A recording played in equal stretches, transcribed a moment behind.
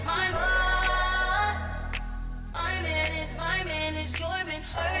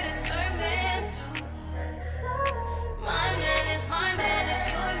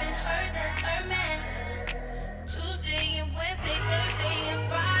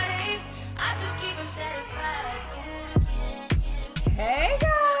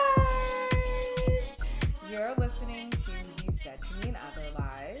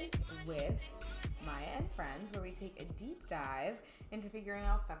into figuring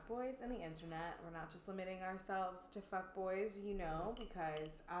out fuckboys and the internet. We're not just limiting ourselves to fuckboys,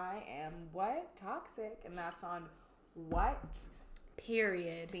 because I am toxic, and that's on what?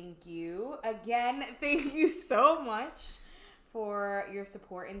 Period. Thank you. Again, thank you so much for your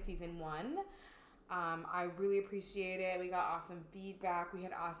support in season 1. I really appreciate it. We got awesome feedback. We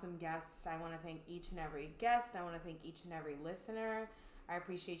had awesome guests. I want to thank each and every guest. I want to thank each and every listener. I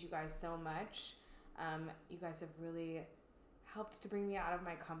appreciate you guys so much. You guys have really helped to bring me out of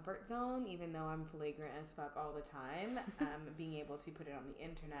my comfort zone, even though I'm flagrant as fuck all the time. Being able to put it on the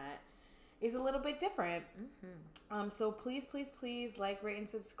internet is a little bit different. Mm-hmm. So please, please, please like, rate, and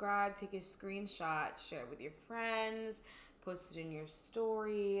subscribe. Take a screenshot. Share it with your friends. Post it in your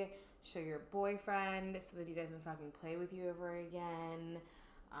story. Show your boyfriend so that he doesn't fucking play with you ever again.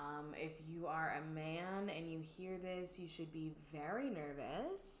 If you are a man and you hear this, you should be very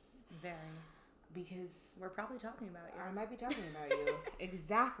nervous. Very. Because we're probably talking about you. I might be talking about you.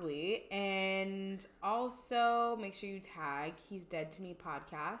 Exactly. And also make sure you tag He's Dead to Me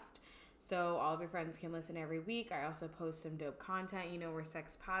podcast so all of your friends can listen every week. I also post some dope content. We're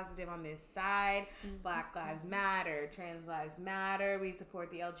sex positive on this side. Mm-hmm. Black Lives Matter. Trans Lives Matter. We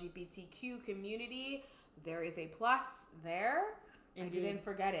support the LGBTQ community. There is a plus there. Indeed. I didn't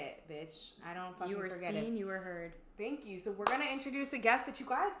forget it, bitch. I don't fucking forget it. You were seen, you were heard. Thank you. So we're going to introduce a guest that you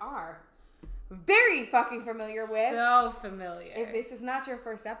guys are very fucking familiar with. So familiar. If this is not your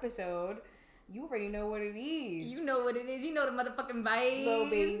first episode, you already know what it is. You know what it is. You know the motherfucking vibes. Little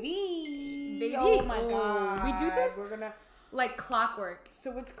baby. Oh my God. We do this We're gonna like clockwork.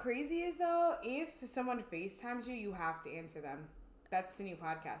 So what's crazy is though, if someone FaceTimes you, you have to answer them. That's the new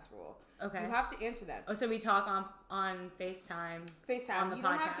podcast rule. Okay. You have to answer them. Oh, so we talk on FaceTime. FaceTime. On the you podcast.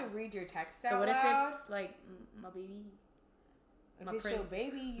 don't have to read your text out loud. So what loud. if it's like my baby? If it's your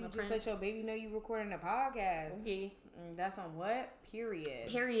baby, you just let your baby know you recording a podcast. Okay. That's on what? Period.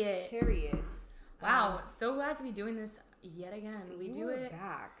 Wow. So glad to be doing this yet again. We do it.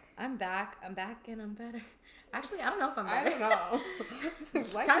 Back. I'm back and I'm better. Actually, I don't know if I'm better. I don't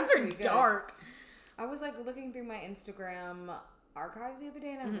know. Times are dark. I was like looking through my Instagram archives the other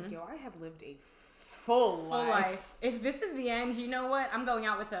day and I was like, yo, I have lived a full life. If this is the end, you know what? I'm going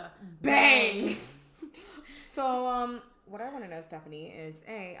out with a bang. So, what I want to know, Stephanie, is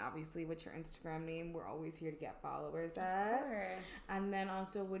obviously, what's your Instagram name? We're always here to get followers at. Of course. And then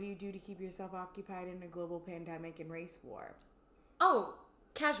also, what do you do to keep yourself occupied in a global pandemic and race war? Oh,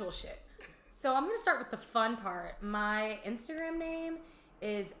 casual shit. So I'm going to start with the fun part. My Instagram name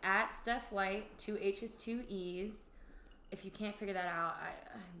is @StephLight, 2 H's, 2 E's. If you can't figure that out, I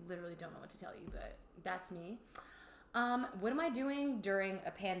literally don't know what to tell you, but that's me. What am I doing during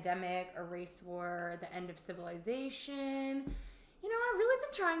a pandemic, a race war, the end of civilization? I've really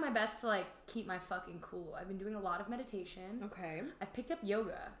been trying my best to, keep my fucking cool. I've been doing a lot of meditation. Okay. I've picked up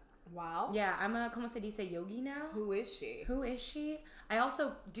yoga. Wow. Yeah, I'm a, como se dice, yogi now. Who is she? I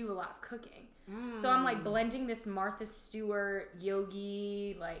also do a lot of cooking. So I'm, blending this Martha Stewart,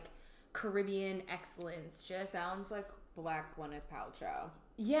 yogi, Caribbean excellence. Just sounds like Black Gwyneth Paltrow.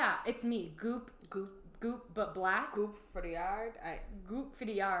 Yeah, it's me. Goop, but black. Goop for the yard. Goop for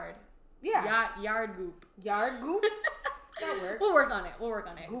the yard. Yeah. Yard goop. Yard goop? That works. We'll work on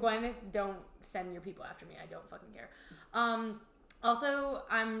it. Goop. Gwyneth, don't send your people after me. I don't fucking care. Also,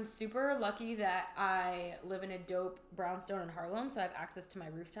 I'm super lucky that I live in a dope brownstone in Harlem, so I have access to my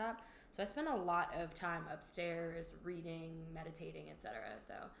rooftop. So I spend a lot of time upstairs reading, meditating, etc.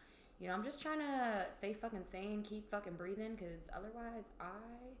 So, I'm just trying to stay fucking sane, keep fucking breathing, because otherwise I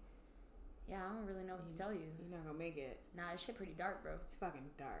don't really know what to tell you. You're not gonna make it. Nah, this shit pretty dark, bro. It's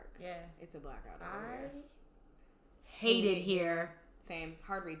fucking dark. Yeah. It's a blackout over here. Hate it here. Same.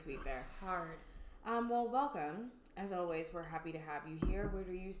 Hard retweet there. Hard. Well, welcome. As always, we're happy to have you here. What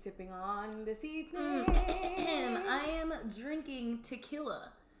are you sipping on this evening? I am drinking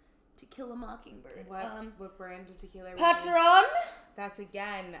tequila. Tequila Mockingbird. What brand of tequila? Patron. That's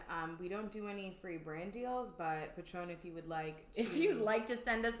again. We don't do any free brand deals, but Patron, if you would like to, if you'd like to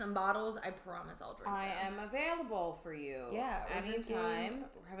send us some bottles, I promise I'll drink. I am available for you. Yeah, anytime.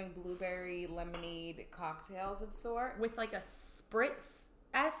 We're having blueberry lemonade cocktails of sorts with a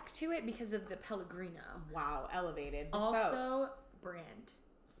spritz-esque to it because of the Pellegrino. Wow, elevated. Bespoke. Also, brand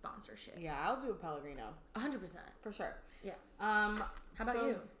sponsorships. Yeah, I'll do a Pellegrino. 100%. For sure. Yeah. How about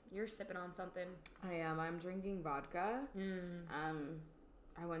you? You're sipping on something. I am. I'm drinking vodka.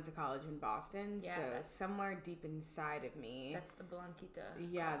 I went to college in Boston, so somewhere deep inside of me. That's the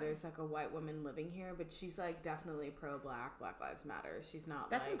Blanquita. Yeah, there's a white woman living here, but she's definitely pro-Black. Black Lives Matter. She's not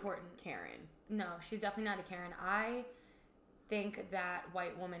That's important. Karen. No, she's definitely not a Karen. I think that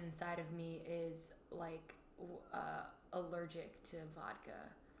white woman inside of me is allergic to vodka.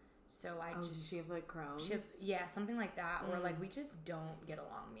 So I does she have like Crohn's? Something like that. Where like we just don't get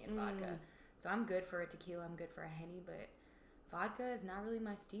along, me and vodka. So I'm good for a tequila. I'm good for a Henny, but vodka is not really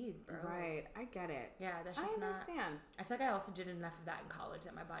my steez, bro. Right. I get it. Yeah, that's just not. I understand. I feel like I also did enough of that in college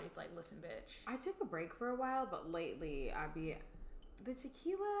that my body's like, listen, bitch. I took a break for a while, but lately the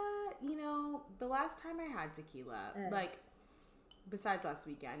tequila, you know, the last time I had tequila, like, besides last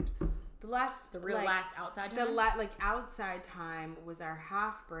weekend, the last outside time? The outside time was our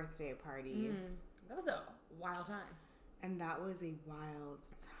half birthday party. That was a wild time. And that was a wild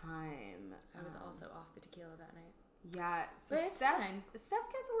time. I was also off the tequila that night. Yeah, so but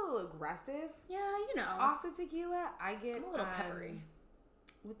Steph gets a little aggressive. Yeah, you know. Off the tequila, I'm a little peppery.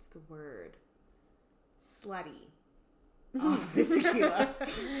 What's the word? Slutty. Off the tequila.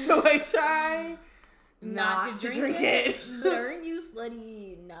 So I try not to drink it. Burn you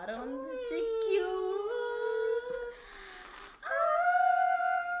slutty, not on the tequila.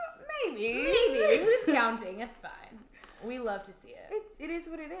 Maybe. Who's counting? It's fine. We love to see it. It is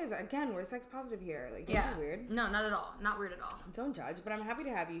what it is. Again, we're sex positive here. Like, don't be weird. No, not at all. Not weird at all. Don't judge, but I'm happy to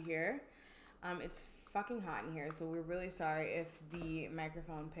have you here. It's fucking hot in here, so we're really sorry if the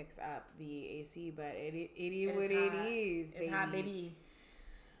microphone picks up the AC, but it is what it is, baby. It's hot, baby.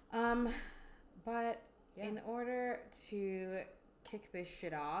 But in order to kick this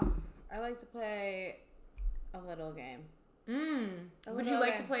shit off, I like to play a little game. Would you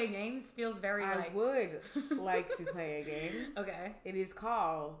like to play a game? This feels very I would like to play a game. Okay. It is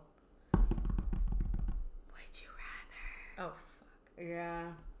called Would You Rather? Oh, fuck.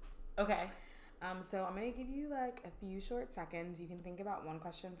 Yeah. Okay. So I'm going to give you like a few short seconds. You can think about one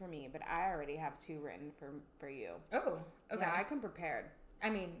question for me, but I already have two written for you. Oh, okay. Yeah, I come prepared. I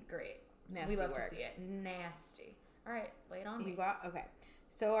mean, great. Nasty we love work. to see it. Nasty. All right, lay it on me. Okay.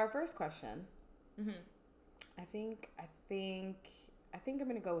 So our first question. I think I'm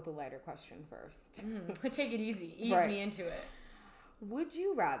gonna go with a lighter question first. Take it easy. Ease me into it. Would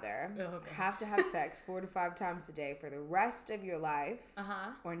you rather have to have sex 4 to 5 times a day for the rest of your life,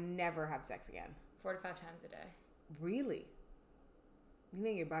 or never have sex again? 4 to 5 times a day. Really? You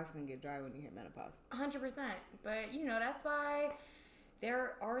think your body's gonna get dry when you hit menopause? 100%. But you know that's why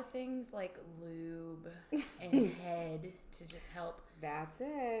there are things like lube and head to just help. That's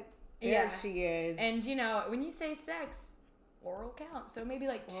it. There she is. And you know, when you say sex, oral counts. So maybe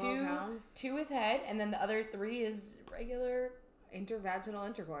like two is head, and then the other 3 is regular intervaginal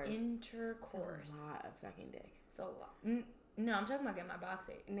intercourse. It's a lot of sucking dick. It's a lot. No, I'm talking about getting my box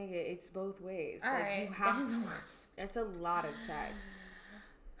ate. Nigga, it's both ways. All right. You have it's a lot of sex.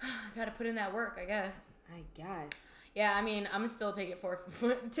 Gotta put in that work, I guess. Yeah, I mean, I'm gonna still take it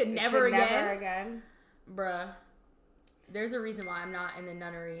to never again. Never again. Bruh. There's a reason why I'm not in the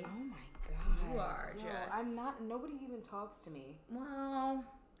nunnery. Oh my god. You are just. I'm not. Nobody even talks to me. Well,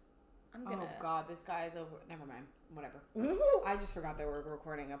 I'm gonna. Oh god, this guy is over. Never mind. Whatever. Ooh. I just forgot that we're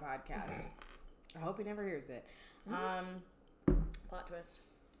recording a podcast. I hope he never hears it. Plot twist.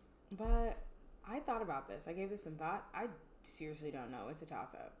 But I thought about this. I gave this some thought. I seriously don't know. It's a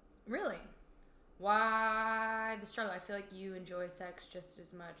toss-up. Really? Why the struggle? I feel like you enjoy sex just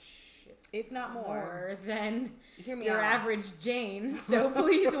as much, if not more than your average Jane. So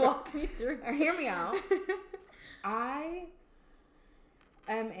please walk me through. Hear me out. I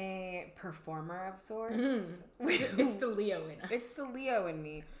am a performer of sorts. It's the Leo in us. It's the Leo in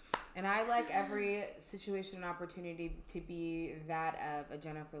me. And I like every situation and opportunity to be that of a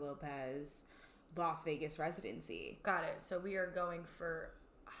Jennifer Lopez Las Vegas residency. Got it. So we are going for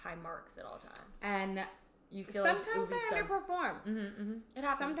high marks at all times. And you feel sometimes I underperform. It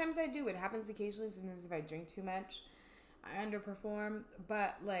happens. Sometimes I do. It happens occasionally. Sometimes if I drink too much, I underperform.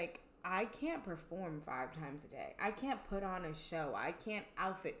 But like, I can't perform 5 times a day. I can't put on a show. I can't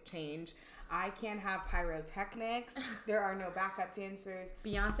outfit change. I can't have pyrotechnics. There are no backup dancers.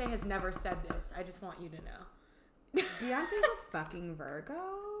 Beyonce has never said this. I just want you to know. Beyonce's a fucking Virgo,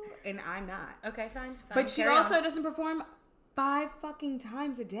 and I'm not. Okay, fine. But she also doesn't perform 5 fucking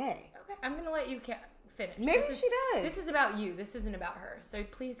times a day. Okay, I'm gonna let you finish. Maybe she does. This is about you. This isn't about her. So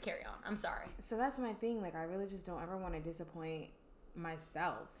please carry on. I'm sorry. So that's my thing. Like, I really just don't ever want to disappoint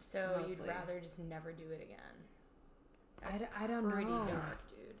myself. So mostly. You'd rather just never do it again. That's I don't know. Pretty dark,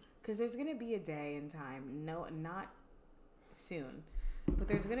 dude. Because there's going to be a day and time. No, not soon. But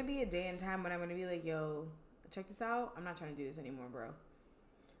there's going to be a day and time when I'm going to be like, yo, check this out. I'm not trying to do this anymore, bro.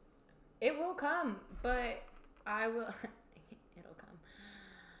 It will come, but I will... It'll come.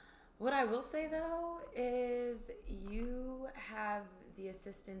 What I will say, though, is you have the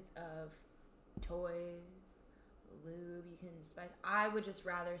assistance of toys, lube, you can spice. I would just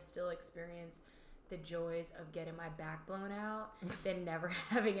rather still experience the joys of getting my back blown out than never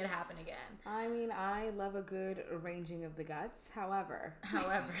having it happen again. I mean, I love a good arranging of the guts. However,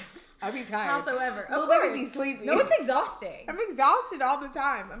 I'll be tired. Howsoever, Will never be sleepy. No, it's exhausting. I'm exhausted all the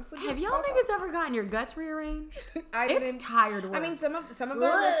time. I'm sleepy. Have y'all niggas ever gotten your guts rearranged? It's tired work. I mean, some of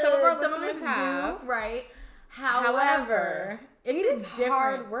our listeners have. Right. However, it is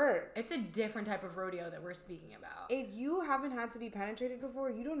hard work. It's a different type of rodeo that we're speaking about. If you haven't had to be penetrated before,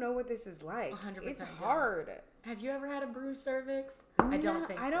 you don't know what this is like. 100% It's hard. Have you ever had a bruised cervix? I don't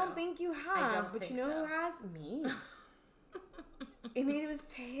think so. I don't think you have. But you know who has? Me. And it was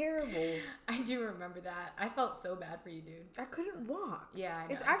terrible. I do remember that. I felt so bad for you, dude. I couldn't walk. Yeah, I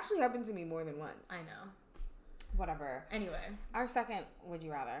know. It's actually happened to me more than once. I know. Whatever. Anyway. Our second would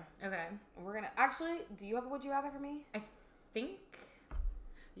you rather. Okay. We're going to... Actually, do you have a would you rather for me? I think...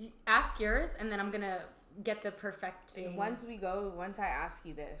 Ask yours, and then I'm going to get the perfecting... Once I ask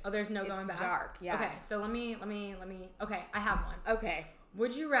you this... Oh, there's no going back? It's dark, yeah. Okay, so let me... Okay, I have one. Okay.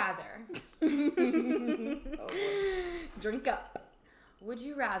 Would you rather... Drink up. Would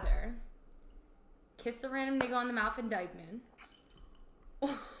you rather kiss a random nigga on the mouth in Dykeman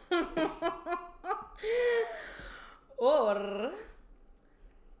or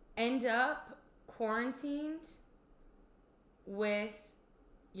end up quarantined with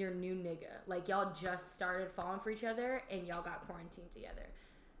your new nigga? Like, y'all just started falling for each other and y'all got quarantined together.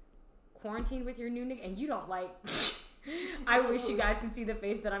 Quarantined with your new nigga, and you don't like... I wish you guys could see the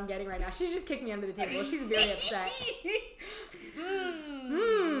face that I'm getting right now. She just kicked me under the table. She's very upset.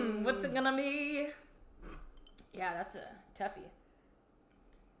 What's it gonna be? Yeah, that's a toughie.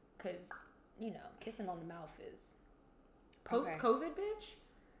 Because, kissing on the mouth is post-COVID, bitch.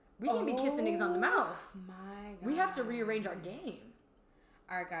 We can't be kissing niggas on the mouth. My God. We have to rearrange our game.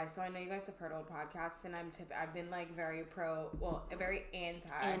 All right, guys. So I know you guys have heard old podcasts, and I've been like very very anti.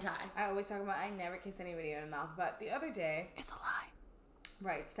 I always talk about I never kiss anybody in the mouth, but the other day it's a lie.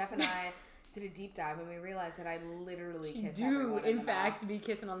 Right, Steph and I did a deep dive, and we realized that I literally kiss You everyone in fact be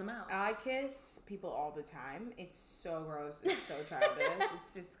kissing on the mouth. I kiss people all the time. It's so gross. It's so childish.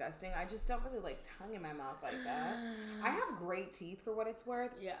 It's disgusting. I just don't really like tongue in my mouth like that. I have great teeth for what it's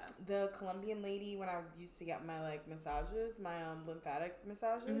worth. Yeah. The Colombian lady, when I used to get my massages, my lymphatic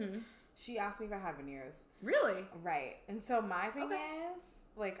massages, she asked me if I had veneers. Really? Right. And so my thing is,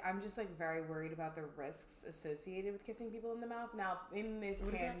 I'm just very worried about the risks associated with kissing people in the mouth. Now, in this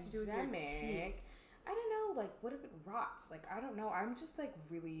pandemic, I don't know, what if it rots? I don't know. I'm just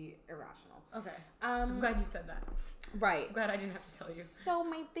really irrational. Okay. I'm glad you said that. Right. I'm glad I didn't have to tell you. So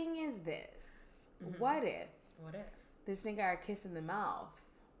my thing is this. What if this nigga I kiss in the mouth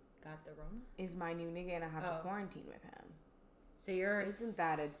got the Rona? Is my new nigga and I have to quarantine with him? So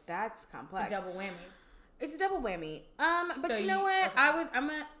that's complex. It's a double whammy. It's a double whammy. But so you know what? Okay.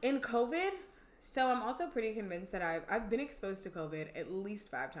 I'm in COVID, so I'm also pretty convinced that I've been exposed to COVID at least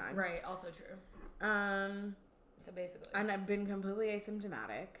 5 times. Right. Also true. So basically, and I've been completely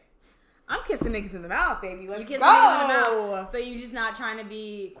asymptomatic. I'm kissing niggas in the mouth, baby. Let's go. Niggas in the mouth. So you're just not trying to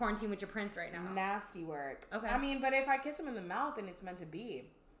be quarantined with your prince right now. Nasty work. Okay. I mean, but if I kiss him in the mouth, then it's meant to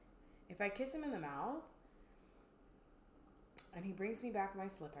be. If I kiss him in the mouth, and he brings me back my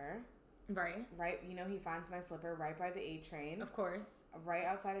slipper. Right. He finds my slipper right by the A train. Of course. Right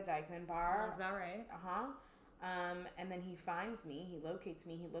outside a Dykeman bar. Sounds about right. And then he finds me. He locates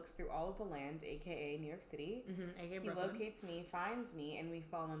me. He looks through all of the land, a.k.a. New York City. A.k.a. He Brooklyn. locates me, finds me, and we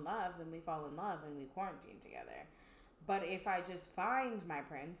fall in love. Then we fall in love, and we quarantine together. But if I just find my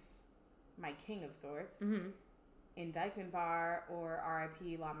prince, my king of sorts, in Dykeman Bar or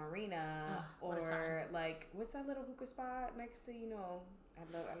R.I.P. La Marina, or what's that little hookah spot next to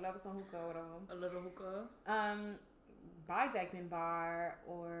I love some hookah, whatever. A little hookah. By Dykeman Bar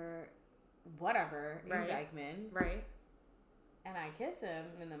or whatever in Dykeman. Right. And I kiss him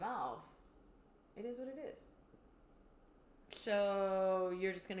in the mouth. It is what it is. So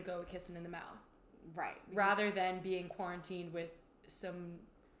you're just gonna go with kissing in the mouth. Right. Rather than being quarantined with some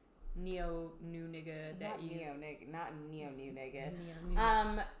new nigga not neo new nigga.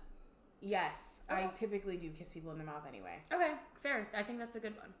 Yes, okay. I typically do kiss people in the mouth anyway. Okay, fair. I think that's a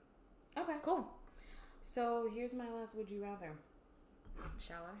good one. Okay, cool. So here's my last would you rather.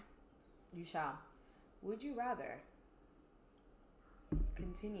 Shall I? You shall. Would you rather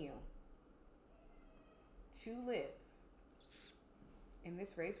continue to live in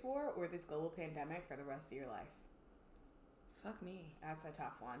this race war or this global pandemic for the rest of your life? Fuck me. That's a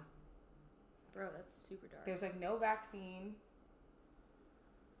tough one. Bro, that's super dark. There's no vaccine.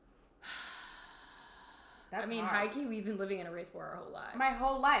 That's high-key, we've been living in a race war our whole lives. My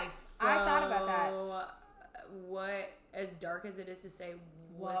whole life. So, I thought about that. What, as dark as it is to say,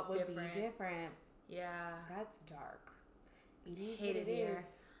 what would be different? Yeah. That's dark. It is Hate what it here.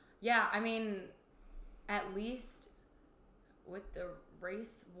 is. Yeah, I mean, at least with the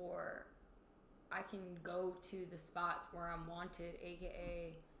race war, I can go to the spots where I'm wanted,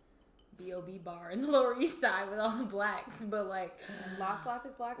 aka B.O.B. bar in the Lower East Side with all the blacks. But like, Last lap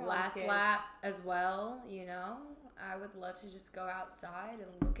is black. last kids. lap as well, you know? I would love to just go outside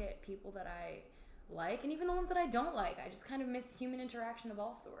and look at people that I like, and even the ones that I don't like. I just kind of miss human interaction of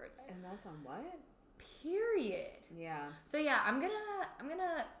all sorts. And that's on what? Period. Yeah. So yeah, I'm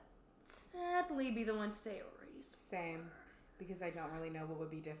gonna sadly be the one to say race. Same. Because I don't really know what would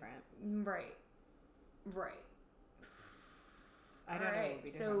be different. Right. I don't know what would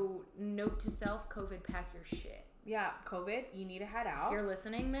be different. So note to self: COVID, pack your shit. Yeah, COVID, you need to head out. If you're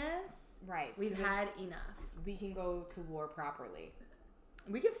listening, miss. Right. We've so had enough. we can go to war properly.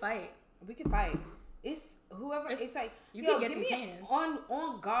 We can fight. We can fight. It's whoever. It's like you yo, can get give these me hands.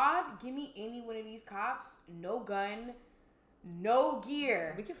 on God. Give me any one of these cops. No gun, no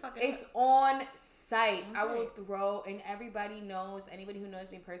gear. We can fucking. It's on site. On I will site. throw, and everybody knows. Anybody who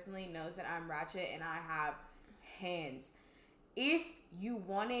knows me personally knows that I'm ratchet and I have hands. If you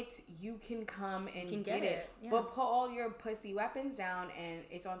want it, you can come and can get get it. it, yeah. But put all your pussy weapons down, and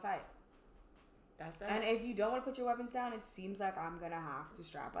it's on site. That's that. And if you don't want to put your weapons down, it seems like I'm gonna have to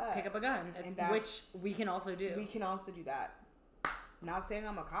strap up. Pick up a gun, which we can also do. We can also do that. Not saying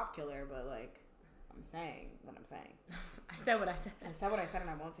I'm a cop killer, but like, I'm saying what I'm saying. I said what I said. I said what I said, and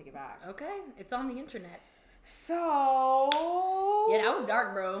I won't take it back. Okay, it's on the internet. So Yeah, that was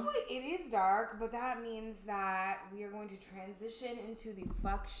dark, bro. It is dark, but that means that we are going to transition into the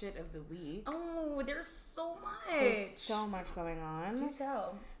fuck shit of the week. Oh, there's so much. There's so much going on. Do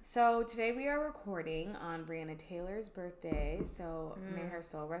tell. So today we are recording on Breonna Taylor's birthday. So may her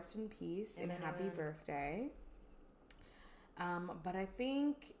soul rest in peace and happy birthday. But I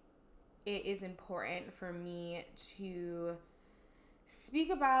think it is important for me to speak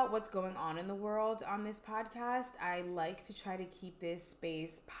about what's going on in the world on this podcast. I like to try to keep this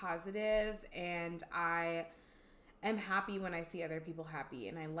space positive, and I am happy when I see other people happy,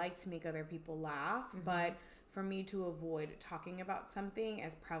 and I like to make other people laugh. But for me to avoid talking about something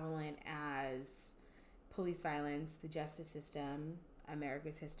as prevalent as police violence, the justice system,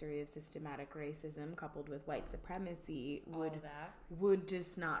 America's history of systematic racism coupled with white supremacy would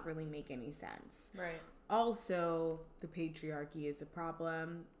just not really make any sense. Right. Also, the patriarchy is a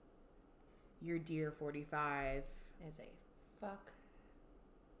problem. Your dear 45 Is a fuck.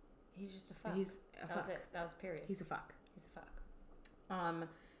 He's just a fuck. He's a that fuck. was it. That was period. He's a fuck. He's a fuck.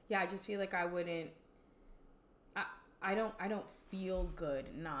 Yeah, I just feel like I wouldn't. I don't feel good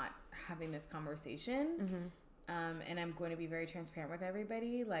not having this conversation. And I'm going to be very transparent with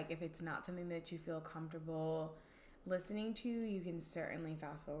everybody. Like, if it's not something that you feel comfortable listening to, you can certainly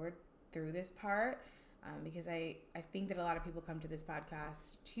fast forward through this part. Because I think that a lot of people come to this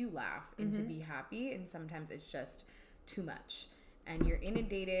podcast to laugh and to be happy, and sometimes it's just too much. And you're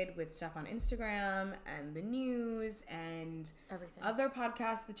inundated with stuff on Instagram and the news and everything, other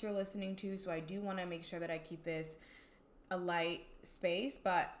podcasts that you're listening to. So I do want to make sure that I keep this a light space.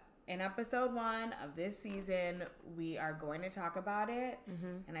 But in episode 1 of this season, we are going to talk about it.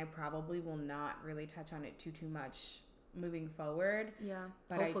 And I probably will not really touch on it too much moving forward. Yeah.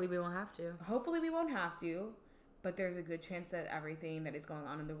 But hopefully we won't have to. Hopefully we won't have to. But there's a good chance that everything that is going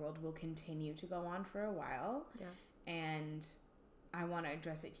on in the world will continue to go on for a while. Yeah. And I want to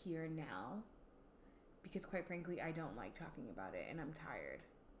address it here and now. Because quite frankly, I don't like talking about it, and I'm tired.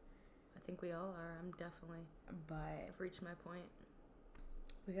 I think we all are. I'm definitely. But I've reached my point.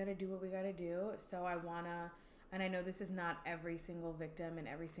 we got to do what we got to do. So I want to, and I know this is not every single victim and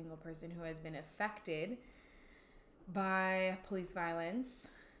every single person who has been affected by police violence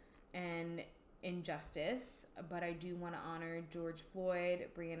and injustice, but I do want to honor George Floyd,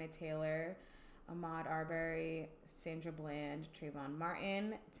 Breonna Taylor, Ahmaud Arbery, Sandra Bland, Trayvon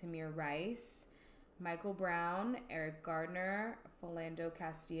Martin, Tamir Rice, Michael Brown, Eric Gardner, Philando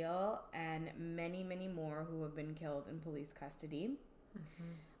Castile, and many, many more who have been killed in police custody.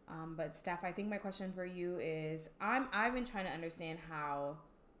 But Steph, I think my question for you is, I've been trying to understand how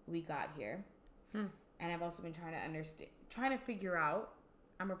we got here, and I've also been trying to figure out.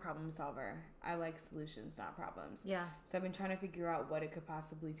 I'm a problem solver. I like solutions, not problems. Yeah. So I've been trying to figure out what it could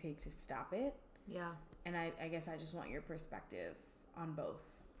possibly take to stop it. Yeah. And I guess I just want your perspective on both.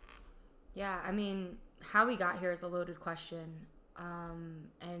 Yeah, I mean, how we got here is a loaded question.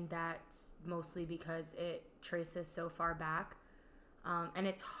 And that's mostly because it traces so far back. And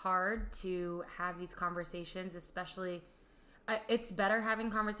it's hard to have these conversations, especially, it's better having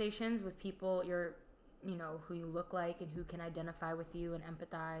conversations with people you're you know, who you look like and who can identify with you and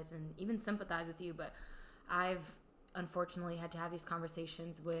empathize and even sympathize with you. But I've unfortunately had to have these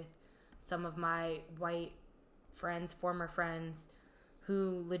conversations with some of my white friends, former friends,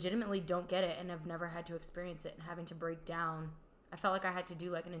 who legitimately don't get it and have never had to experience it and having to break down. I felt like I had to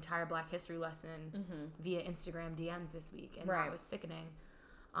do like an entire Black History lesson via Instagram DMs this week, and that was sickening.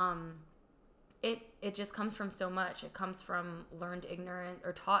 It just comes from so much. It comes from learned ignorance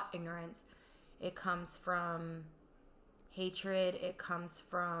or taught ignorance. It comes from hatred. It comes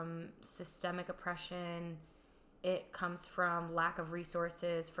from systemic oppression. It comes from lack of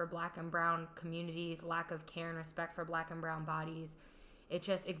resources for Black and brown communities, lack of care and respect for Black and brown bodies.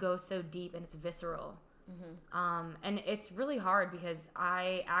 It goes so deep and it's visceral. And it's really hard because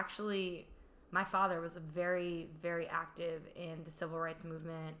my father was very, very active in the civil rights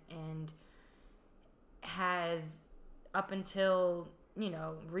movement and has, up until, you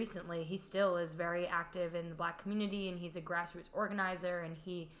know, recently, he still is very active in the Black community, and he's a grassroots organizer, and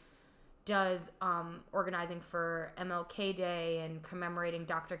he does organizing for MLK Day and commemorating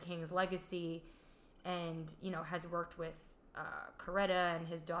Dr. King's legacy, and, you know, has worked with Coretta and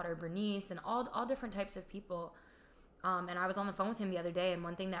his daughter Bernice and all different types of people. And I was on the phone with him the other day, and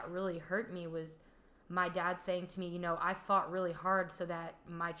one thing that really hurt me was my dad saying to me, you know, I fought really hard so that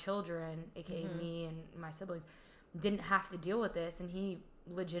my children, aka me and my siblings, didn't have to deal with this. And he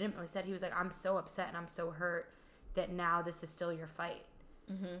legitimately said, he was like, I'm so upset and I'm so hurt that now this is still your fight.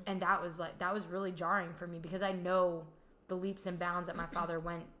 And that was really jarring for me, because I know the leaps and bounds that my father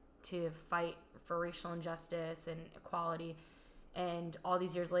went to fight for racial injustice and equality, and all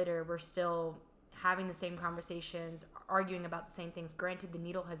these years later we're still having the same conversations, arguing about the same things. Granted, the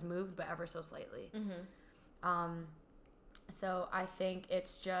needle has moved, but ever so slightly. So I think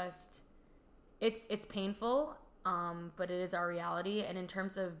it's just it's painful, but it is our reality. And in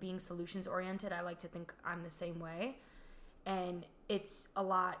terms of being solutions oriented, I like to think I'm the same way. And it's a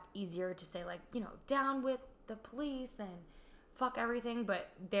lot easier to say, like, you know, down with the police and fuck everything, but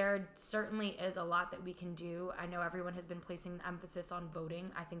there certainly is a lot that we can do. I know everyone has been placing the emphasis on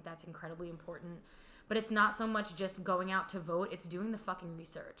voting. I think that's incredibly important. But it's not so much just going out to vote, it's doing the fucking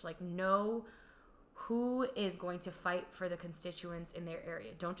research. Like, know who is going to fight for the constituents in their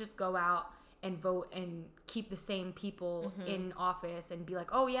area. Don't just go out and vote and keep the same people in office and be like,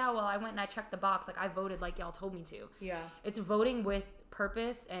 oh yeah, well, I went and I checked the box, like I voted like y'all told me to. Yeah. It's voting with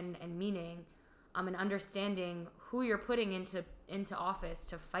purpose and meaning, and understanding who you're putting into office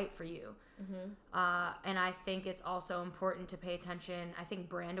to fight for you. And I think it's also important to pay attention. I think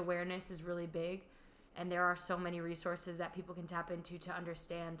brand awareness is really big, and there are so many resources that people can tap into to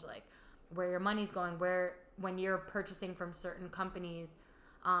understand, like, where your money's going, when you're purchasing from certain companies.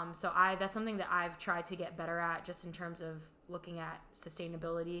 So that's something that I've tried to get better at, just in terms of looking at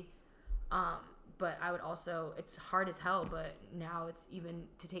sustainability. But I would also, it's hard as hell, but now it's even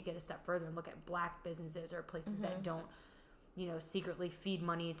to take it a step further and look at Black businesses or places that don't, you know, secretly feed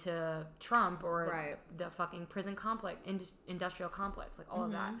money to Trump or the fucking prison complex, industrial complex, like all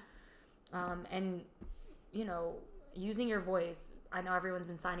of that. And, you know, using your voice. I know everyone's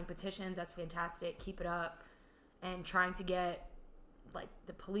been signing petitions. That's fantastic. Keep it up. And trying to get, like,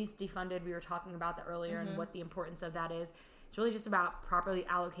 the police defunded. We were talking about that earlier and what the importance of that is. It's really just about properly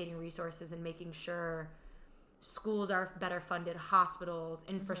allocating resources and making sure schools are better funded, hospitals,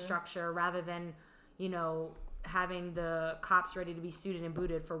 infrastructure, rather than, you know, having the cops ready to be suited and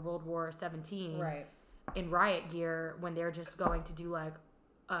booted for World War 17 in riot gear when they're just going to do, like,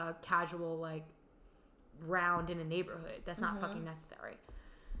 a casual, like, round in a neighborhood. That's not fucking necessary.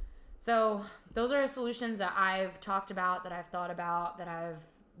 So those are solutions that I've talked about, that I've thought about, that I've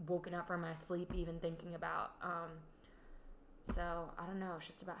woken up from my sleep even thinking about. So I don't know. It's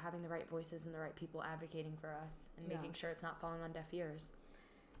just about having the right voices and the right people advocating for us and making sure it's not falling on deaf ears.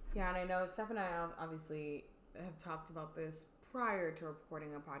 Yeah, and I know Steph and I obviously have talked about this prior to reporting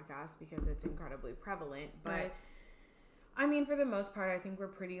a podcast because it's incredibly prevalent. But I mean, for the most part, I think we're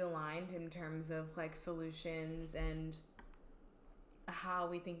pretty aligned in terms of, like, solutions and how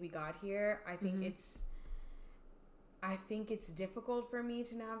we think we got here. I think it's difficult for me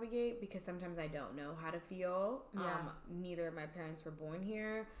to navigate because sometimes I don't know how to feel. Neither of my parents were born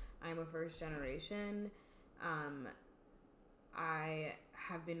here. I'm a first generation. I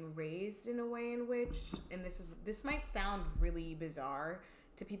have been raised in a way in which, and this might sound really bizarre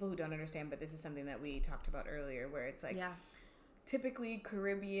to people who don't understand, but this is something that we talked about earlier, where it's like typically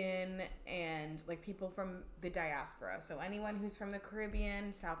Caribbean and, like, people from the diaspora. So anyone who's from the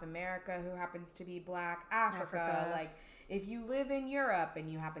Caribbean, South America, who happens to be Black, Africa. Like, if you live in Europe and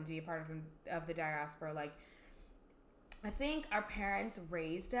you happen to be a part of the diaspora, like, I think our parents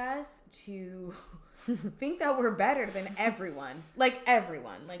raised us to think that we're better than everyone. Like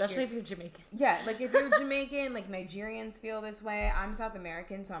everyone. Especially if you're Jamaican. Yeah, like if you're Jamaican, like Nigerians feel this way. I'm South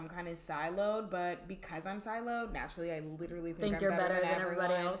American, so I'm kind of siloed. But because I'm siloed, naturally, I literally think I'm you're better than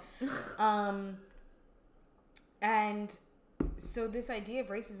everybody else. And so this idea of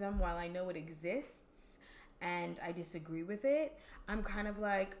racism, while I know it exists and I disagree with it, I'm kind of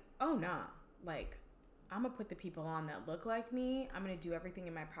like, oh, nah. Like, I'm going to put the people on that look like me. I'm going to do everything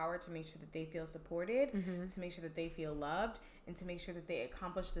in my power to make sure that they feel supported, to make sure that they feel loved, and to make sure that they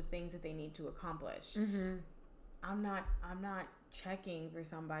accomplish the things that they need to accomplish. I'm not checking for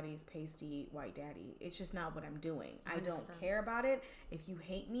somebody's pasty white daddy. It's just not what I'm doing. 100%. I don't care about it. If you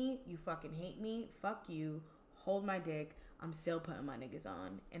hate me, you fucking hate me. Fuck you. Hold my dick. I'm still putting my niggas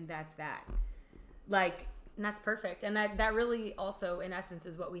on. And that's that. Like... And that's perfect. And that really also, in essence,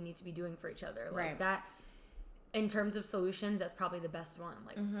 is what we need to be doing for each other. Like that... In terms of solutions, that's probably the best one.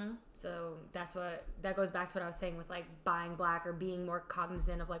 Like, so that goes back to what I was saying with like buying black or being more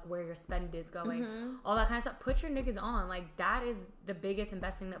cognizant of like where your spend is going, all that kind of stuff. Put your niggas on. Like that is the biggest and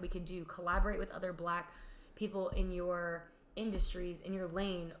best thing that we could do. Collaborate with other black people in your industries, in your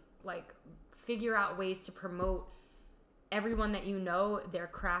lane. Like figure out ways to promote everyone that you know, their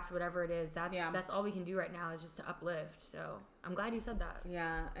craft, whatever it is. That's all we can do right now is just to uplift. So I'm glad you said that.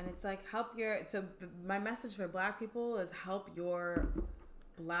 Yeah, and it's like my message for black people is help your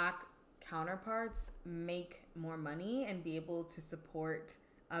black counterparts make more money and be able to support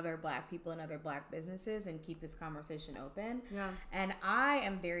other black people and other black businesses and keep this conversation open. Yeah. And I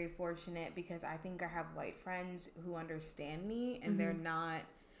am very fortunate because I think I have white friends who understand me and they're not...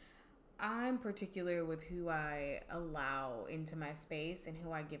 I'm particular with who I allow into my space and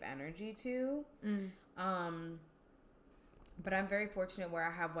who I give energy to. But I'm very fortunate where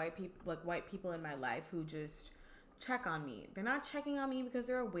I have white people in my life who just check on me. They're not checking on me because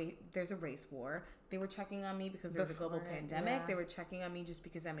there's a race war. They were checking on me because there's a global pandemic. Yeah. They were checking on me just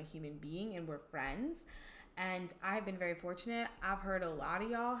because I'm a human being and we're friends. And I've been very fortunate. I've heard a lot of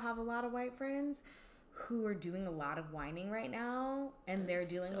y'all have a lot of white friends who are doing a lot of whining right now, and they're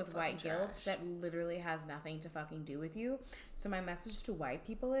dealing with white guilt that literally has nothing to fucking do with you. So my message to white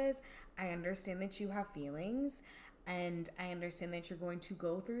people is, I understand that you have feelings, and I understand that you're going to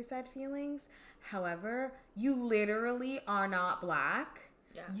go through said feelings. However, you literally are not black.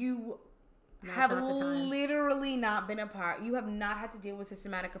 Yeah. You have literally not been a part. You have not had to deal with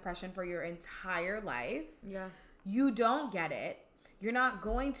systematic oppression for your entire life. Yeah. You don't get it. You're not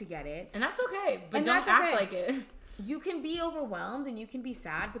going to get it. And that's okay. But don't act like it. You can be overwhelmed and you can be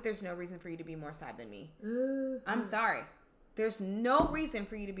sad, but there's no reason for you to be more sad than me. I'm sorry. There's no reason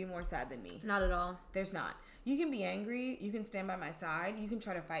for you to be more sad than me. Not at all. There's not. You can be angry. You can stand by my side. You can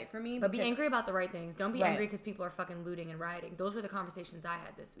try to fight for me. But be angry about the right things. Don't be angry because people are fucking looting and rioting. Those were the conversations I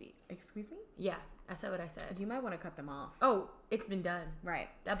had this week. Excuse me? Yeah. I said what I said. You might want to cut them off. Oh, it's been done. Right.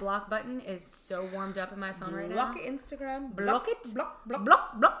 That block button is so warmed up in my phone right now. Block it, Instagram. Block it. Block.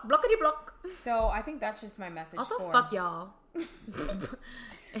 Blockity block. So I think that's just my message. Also, fuck y'all.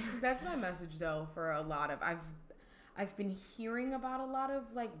 That's my message though for a lot of... I've been hearing about a lot of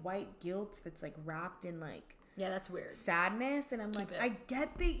like white guilt that's like wrapped in like... Yeah, that's weird. Sadness. And I'm like, I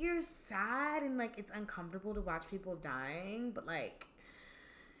get that you're sad and like it's uncomfortable to watch people dying, but like...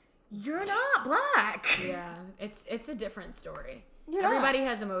 You're not black. Yeah, it's a different story. Yeah. Everybody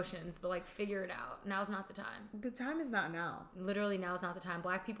has emotions, but like figure it out. Now's not the time. The time is not now. Literally, now's not the time.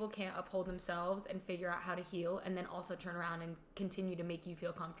 Black people can't uphold themselves and figure out how to heal and then also turn around and continue to make you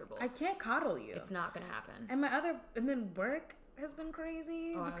feel comfortable. I can't coddle you. It's not gonna happen. And then work has been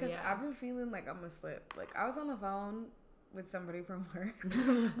crazy because I've been feeling like I'm gonna slip. Like I was on the phone with somebody from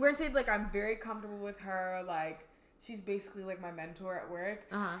work. Granted, like I'm very comfortable with her, like she's basically like my mentor at work.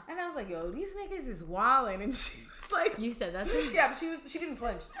 And I was like, yo, these niggas is wildin'. And she was like... You said that? Yeah, but she didn't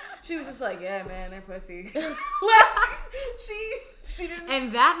flinch. She was just like, yeah, man, they're pussy. Like, she didn't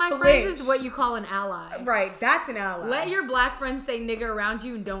And that, my friends, is what you call an ally. Right, that's an ally. Let your black friends say nigga around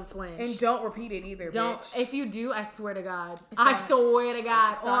you and don't flinch. And don't repeat it either, bitch. If you do, I swear to God. I swear to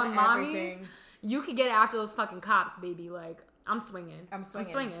God. On mommies, everything. You could get after those fucking cops, baby. Like, I'm swinging.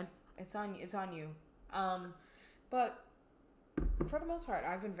 It's on you. But for the most part,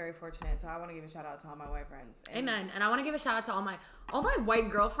 I've been very fortunate. So I want to give a shout out to all my white friends. Amen. And I want to give a shout out to all my white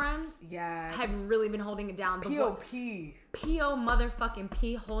girlfriends. Yeah. Have really been holding it down. P.O.P. P.O. motherfucking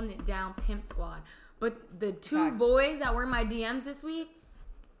P holding it down, Pimp Squad. But the two boys that were in my DMs this week,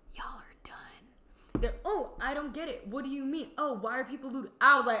 y'all are done. They're, oh, I don't get it. What do you mean? Oh, why are people looting?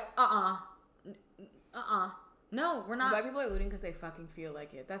 I was like, No, we're not. White people are looting because they fucking feel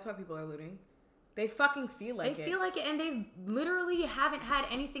like it. That's why people are looting. They fucking feel like it. They feel like it, and they literally haven't had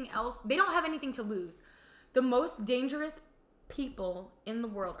anything else. They don't have anything to lose. The most dangerous people in the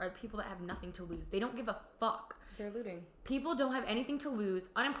world are the people that have nothing to lose. They don't give a fuck. They're looting. People don't have anything to lose.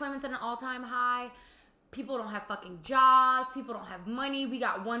 Unemployment's at an all-time high. People don't have fucking jobs. People don't have money. We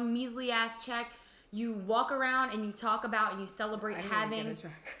got one measly ass check. You walk around and you talk about and you celebrate having.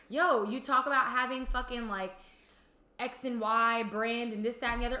 You talk about having fucking like X and Y brand and this,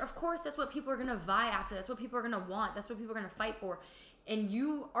 that, and the other. Of course, that's what people are gonna vie after. That's what people are gonna want. That's what people are gonna fight for. And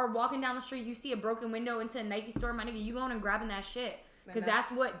you are walking down the street, you see a broken window into a Nike store, my nigga, you going and grabbing that shit. Because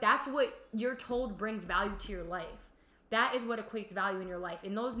that's what you're told brings value to your life. That is what equates value in your life.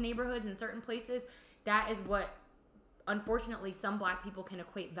 In those neighborhoods, in certain places, that is what, unfortunately, some black people can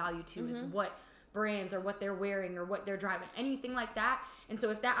equate value to, is what brands or what they're wearing or what they're driving, anything like that. And so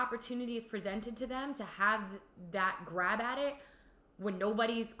if that opportunity is presented to them to have that grab at it when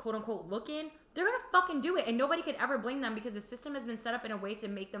nobody's quote unquote looking, they're gonna fucking do it. And nobody could ever blame them because the system has been set up in a way to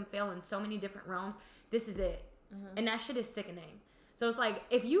make them fail in so many different realms. This is it. And that shit is sickening. So it's like,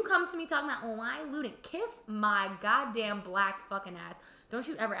 if you come to me talking about, oh, I looting, kiss my goddamn black fucking ass. Don't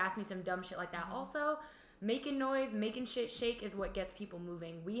you ever ask me some dumb shit like that. Also, making noise, making shit shake is what gets people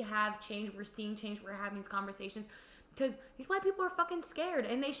moving. We have change. We're seeing change. We're having these conversations because these white people are fucking scared,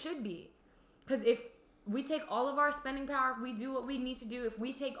 and they should be. Because if we take all of our spending power, if we do what we need to do, if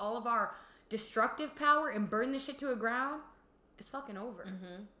we take all of our destructive power and burn this shit to a ground, it's fucking over.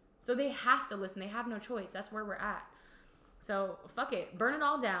 So they have to listen. They have no choice. That's where we're at. So fuck it. Burn it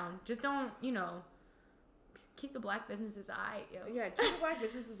all down. Just don't, keep the black businesses aight, yo. Yeah, keep the black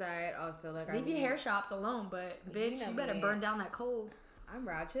businesses aight. Also, like, leave your hair shops alone, but bitch, you better burn down that Kohl's. I'm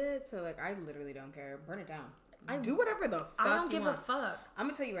ratchet, so like, I literally don't care. Burn it down. Do whatever the fuck I don't you give want. a fuck. I'm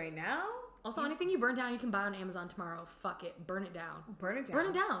gonna tell you right now. Also, anything you burn down, you can buy on Amazon tomorrow. Fuck it. Burn it down. Burn it down. Burn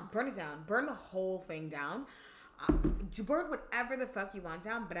it down. Burn it down. Burn the whole thing down. You burn whatever the fuck you want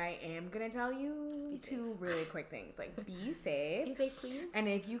down, but I am gonna tell you two really quick things. Like, be safe. Be safe, please. And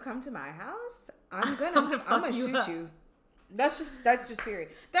if you come to my house, I'm gonna shoot you. That's just period.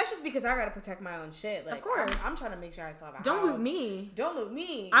 That's just because I gotta protect my own shit. Like, of course, I'm trying to make sure I still have a house. Don't loot me. Don't loot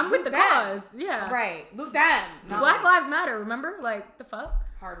me. I'm loot with the them. cause. Yeah. Right. Loot them. Black Lives Matter. Remember? Like, the fuck.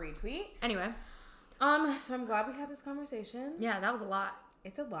 Hard retweet. Anyway. So I'm glad we had this conversation. Yeah, that was a lot.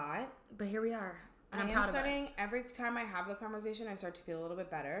 It's a lot. But here we are. And I'm proud starting, of us. every time I have the conversation, I start to feel a little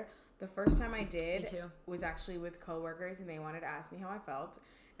bit better. The first time I did was actually with coworkers, and they wanted to ask me how I felt.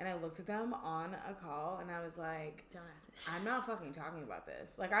 And I looked at them on a call, and I was like, don't ask me. I'm not fucking talking about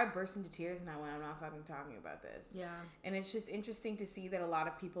this. Like, I burst into tears, and I went, I'm not fucking talking about this. Yeah. And it's just interesting to see that a lot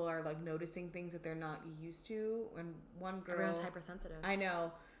of people are, like, noticing things that they're not used to. And one girl... Everyone's hypersensitive. I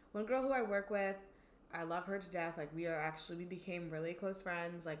know. One girl who I work with, I love her to death. Like, we became really close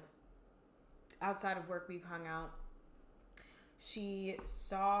friends. Like, outside of work, we've hung out. She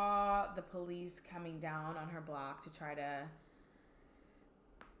saw the police coming down on her block to try to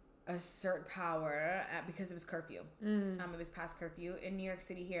assert power because it was curfew. It was past curfew. In New York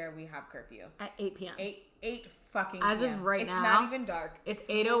City here, we have curfew. At 8 p.m. 8 fucking As p.m. of right now. It's not even dark. It's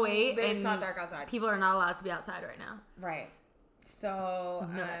 8:08 and it's not dark outside. People are not allowed to be outside right now. Right. So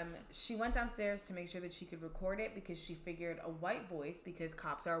she went downstairs to make sure that she could record it because she figured a white voice, because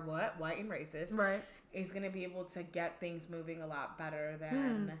cops are what? White and racist. Right. Is going to be able to get things moving a lot better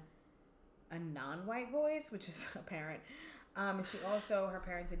than a non-white voice, which is apparent. She also, her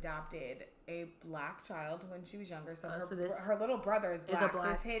parents adopted a black child when she was younger. So her little brother is black.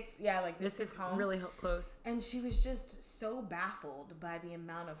 This hits, this is home. Really close. And she was just so baffled by the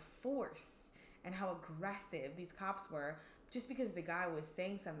amount of force and how aggressive these cops were. Just because the guy was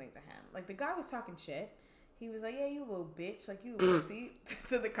saying something to him. Like, the guy was talking shit. He was like, yeah, you little bitch. Like, you a pussy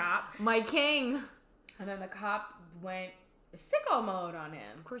to the cop. My king. And then the cop went sicko mode on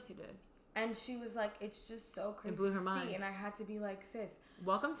him. Of course he did. And she was like, it's just so crazy it blew her to mind. see. And I had to be like, sis.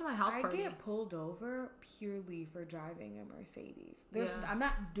 Welcome to my house party. I get pulled over purely for driving a Mercedes. I'm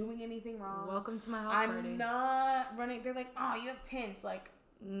not doing anything wrong. Welcome to my house party. I'm not running. They're like, oh, you have tints. Like,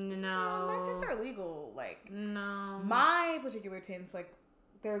 no. My tints are legal. Like, no. My particular tints, like,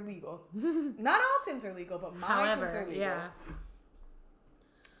 they're legal. Not all tints are legal, but my tints are legal. Yeah.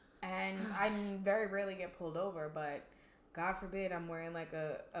 And I very rarely get pulled over, but God forbid I'm wearing like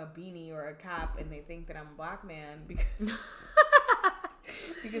a beanie or a cap and they think that I'm a black man because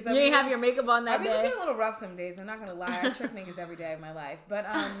you ain't have your makeup on that day. I've been looking a little rough some days. I'm not gonna lie. I trick niggas every day of my life, but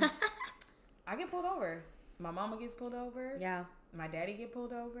I get pulled over. My mama gets pulled over. Yeah. My daddy get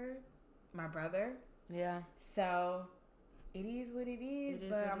pulled over. My brother. Yeah. So it is what it is.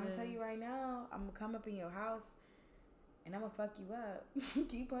 But I'm gonna tell you right now, I'm gonna come up in your house and I'm gonna fuck you up.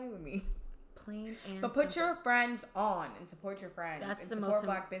 Keep playing with me. plain and But put simple. your friends on and support your friends. That's and the support most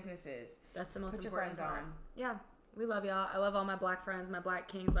black businesses. That's the most Put your important friends part. on. Yeah, we love y'all. I love all my black friends, my black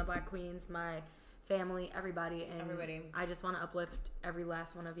kings, my black queens, my family, everybody. And Everybody. I just want to uplift every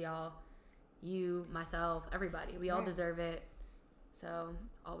last one of y'all. You, myself, everybody. We all deserve it. So,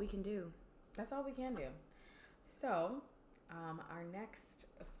 all we can do. That's all we can do. So, our next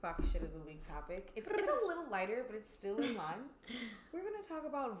fuck shit of the week topic. It's a little lighter, but it's still in line. We're gonna talk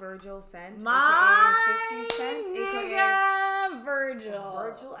about Virgil Cent, aka 50 Cent, aka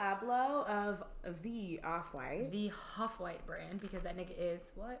Virgil Abloh of the Off-White. The Off-White brand, because that nigga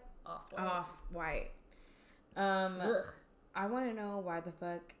is what? Off-White. Off-White. Ugh. I want to know why the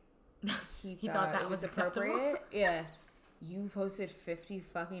fuck he thought that it was appropriate. Yeah. You posted $50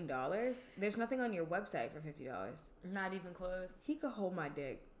 fucking dollars. There's nothing on your website for $50. Not even close. He could hold my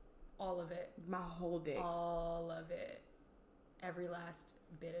dick. All of it. My whole dick. All of it. Every last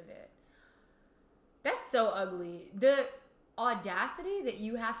bit of it. That's so ugly. The audacity that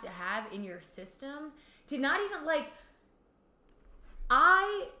you have to have in your system to not even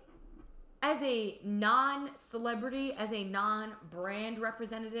as a non-celebrity, as a non-brand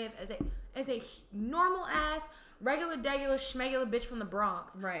representative, as a normal ass, regular, degular, schmegular bitch from the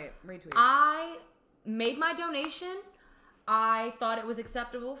Bronx. Right. Retweet. I made my donation. I thought it was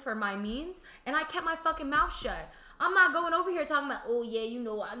acceptable for my means, and I kept my fucking mouth shut. I'm not going over here talking about, oh yeah,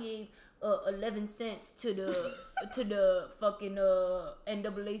 I gave 11 cents to the fucking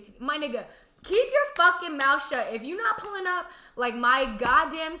NAACP. My nigga, keep your fucking mouth shut. If you're not pulling up like my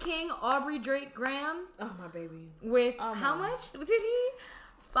goddamn king, Aubrey Drake Graham. Oh, my baby. With how much did he?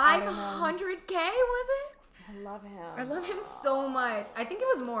 500K, was it? I love him. I love him so much. I think it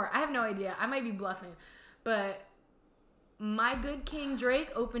was more. I have no idea. I might be bluffing. But my good King Drake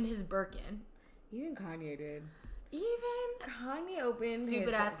opened his Birkin. Even Kanye did. Even Kanye opened stupid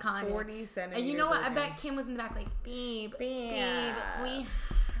his ass Kanye. 40 centimeter And you know what? Birkin. I bet Kim was in the back like, babe, we Babe.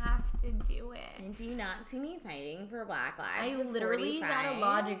 have to do it. And do you not see me fighting for Black Lives? I with literally 45? got a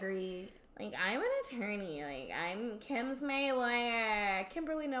law degree. Like, I'm an attorney. Like, I'm Kim's my lawyer.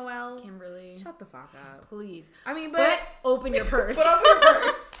 Kimberly Noel. Kimberly, Shut the fuck up. please. I mean, but open your purse. But open your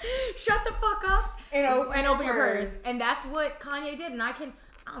purse. Shut the fuck up And open your purse. And that's what Kanye did. And I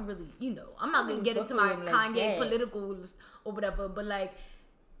don't really, I'm not gonna get into my Kanye politicals or whatever, but like,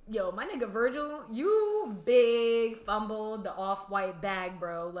 yo, my nigga Virgil, you big fumbled the Off-White bag,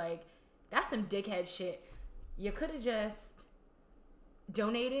 bro. Like, that's some dickhead shit. You could have just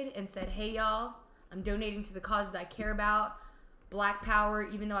donated and said, hey y'all, I'm donating to the causes I care about. Black power,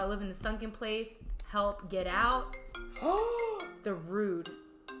 even though I live in the sunken place, help get out. The rude.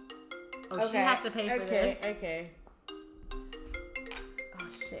 Oh, she has to pay for this. Okay. Oh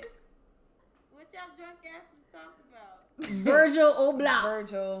shit. What y'all drunk asses talk about? Virgil Obla.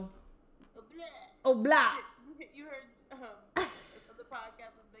 Virgil. Obla. You heard the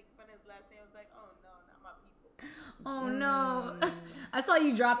podcast was making fun of his last name. I was like, oh no, not my people. Oh no. I saw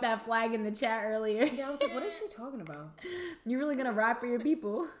you drop that flag in the chat earlier. Yeah, I was like, what is she talking about? You're really gonna ride for your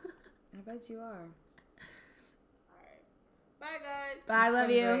people. I bet you are. Alright. Bye guys. Bye, love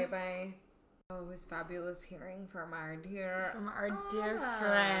you. Great, bye. Oh, it was fabulous hearing from our dear From our dear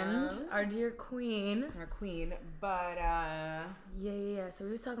friend, our dear queen. our queen. But Yeah. So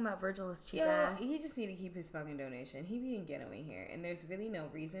we was talking about Virgil's cheap yo, ass. he just need to keep his fucking donation. He being getaway here, and there's really no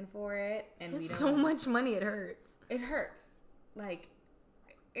reason for it. And It's we don't. so much money, it hurts. It hurts. Like,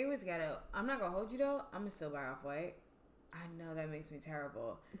 it was ghetto. I'm not gonna hold you though. I'm gonna still buy Off-White. I know that makes me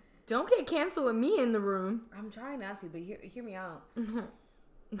terrible. Don't get canceled with me in the room. I'm trying not to, but hear me out.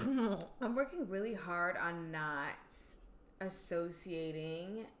 I'm working really hard on not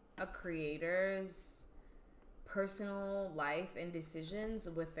associating a creator's personal life and decisions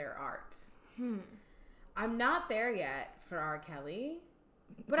with their art. I'm not there yet for R. Kelly,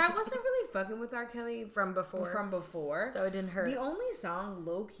 but I wasn't really fucking with R. Kelly From before. So it didn't hurt. The only song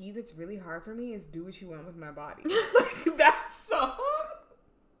low key that's really hard for me is "Do What You Want with My Body." Like that song,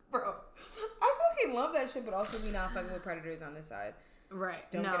 bro. I fucking love that shit, but also be not fucking with predators on this side.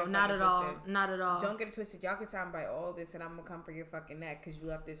 Right. Don't No, get it not fucking at all. twisted. Not at all. Don't get it twisted. Y'all can sound by all this, and I'm gonna come for your fucking neck because you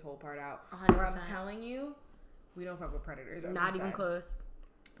left this whole part out. 100%. Where I'm telling you, we don't fuck with predators. On Not this even side. close.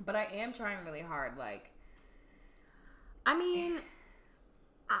 But I am trying really hard. Like, I mean,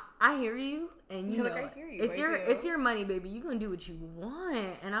 I hear you, and you You're know, like, I hear you, it's I your do. it's your money, baby. You gonna do what you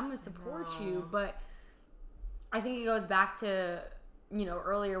want, and I'm gonna support you. But I think it goes back to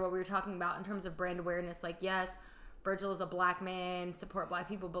earlier what we were talking about in terms of brand awareness. Like, yes, Virgil is a black man, support black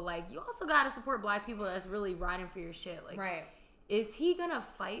people, but like you also gotta support black people that's really riding for your shit. Like, right. is he gonna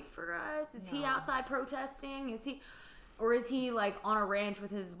fight for us? Is he No. outside protesting? Is he? Or is he like on a ranch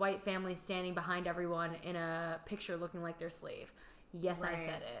with his white family standing behind everyone in a picture looking like their slave? Yes, I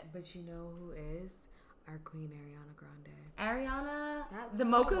said it. But you know who is? Our queen, Ariana Grande. Ariana, That's the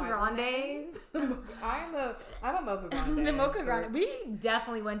not a Mocha white Grandes. I'm a Mocha Grande. The Mocha Grande. We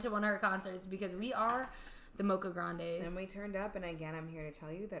definitely went to one of her concerts because we are the Mocha Grandes. And we turned up, and again, I'm here to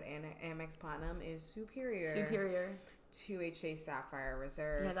tell you that Amex Platinum is superior to HA Sapphire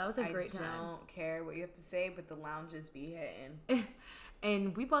Reserve. Yeah, that was a great time. I don't care what you have to say, but the lounges be hitting.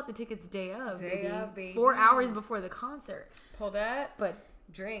 And we bought the tickets day of, baby. 4 hours before the concert. Pull that. But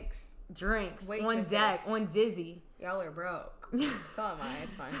drinks. On deck, on Dizzy. Y'all are broke. So am I.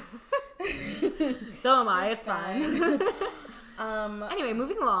 It's fine. So am I. It's fine. Anyway,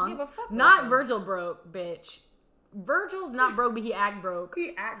 moving along. Yeah, but fuck not Virgil broke, bitch. Virgil's not broke, but he act broke.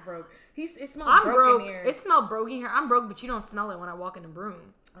 He act broke. It smells I'm broke broke. in here. It smelled broke in here. I'm broke, but you don't smell it when I walk in the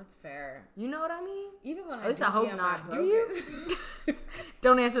room. That's fair. You know what I mean? Even when At least I hope not. Do you? you?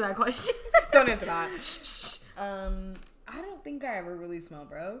 Don't answer that question. Don't answer that. I don't think I ever really smell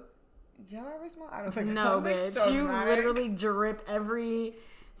broke. Y'all ever smell? I don't think. No, I'm bitch. so You dramatic. literally drip every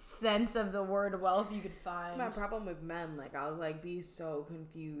sense of the word wealth you could find. That's my problem with men. Like, I'll like be so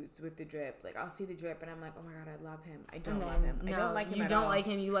confused with the drip. Like, I'll see the drip and I'm like, oh my god, I love him. I don't love him. I don't like him. You at don't all. like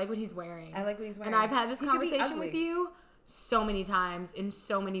him. You like what he's wearing. I like what he's wearing. And I've had this He could be conversation with ugly. you so many times in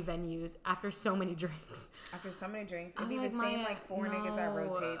so many venues after so many drinks. After so many drinks, it'd I'm be like, the same Maya, like 4 niggas that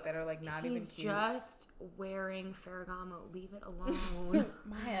rotate that are like not even He's cute. just wearing Ferragamo. Leave it alone.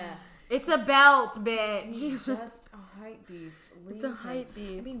 Maya. It's a belt, bitch. He's just a hype beast. It's a Leave him. hype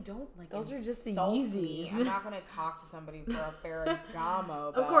beast. I mean, don't like Those are just the insult me. Yeezys. I'm not gonna talk to somebody for a Ferragamo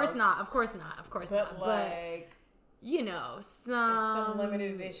belt. Of course not. Of course not. Of course But not. like but you know, some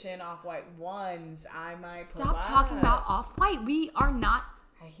limited edition off-white ones, I might. Stop talking about off-white. We are not.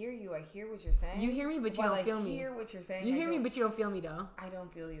 I hear you. I hear what you're saying. You hear me, but you While don't feel me. I hear what you're saying. You hear me, but you don't feel me, though. I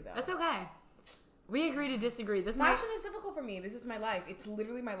don't feel you though. That's okay. We agree to disagree. This Fashion is difficult for me. This is my life. It's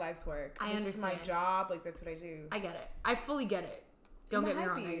literally my life's work. I This is my understand. job. Like, that's what I do. I get it. I fully get it. Don't I'm a get me hype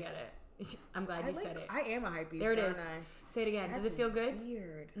wrong. I beast. get it. I'm glad you said it. I am a hype beast. There it is. aren't I? Say it again. That's Does it feel good?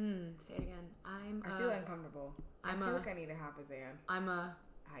 Weird. Say it again. I feel uncomfortable. I feel like I need a half a Zan. I'm a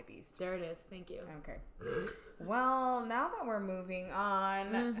Hype beast. There it is. Thank you. Okay. Well, now that we're moving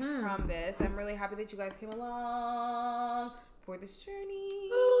on from this, I'm really happy that you guys came along for this journey.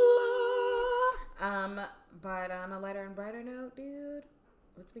 But on a lighter and brighter note, dude,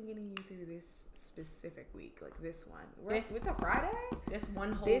 what's been getting you through this specific week? Like this one. It's a Friday? This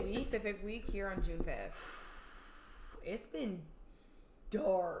one whole This week. specific week here on June 5th. It's been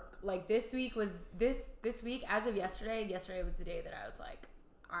dark. Like this week was this week as of yesterday. Yesterday was the day that I was like,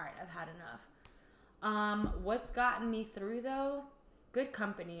 all right, I've had enough. What's gotten me through though? Good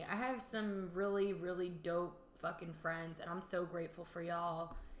company. I have some really, really dope fucking friends, and I'm so grateful for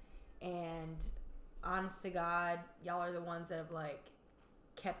y'all. And honest to God, y'all are the ones that have like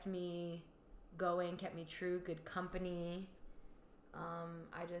kept me going, kept me true. Good company.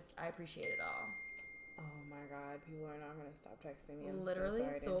 I appreciate it all. Oh my god, people are not gonna stop texting me. I'm Literally so,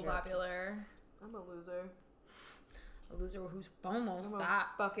 sorry to so interrupt. popular. I'm a loser. A loser whose phone won't I'm stop.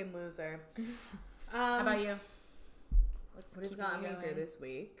 a fucking loser. How about you? What has gotten me through this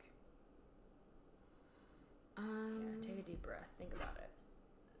week? Yeah, take a deep breath. Think about it.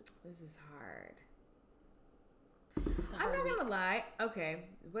 This is hard. It's a I'm hard not week. gonna lie. Okay,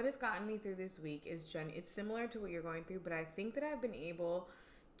 what has gotten me through this week is it's similar to what you're going through, but I think that I've been able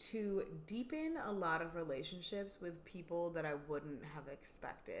to deepen a lot of relationships with people that I wouldn't have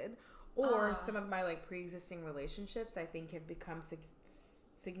expected, or some of my like pre-existing relationships I think have become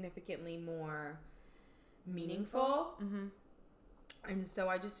significantly more meaningful. Mm-hmm. And so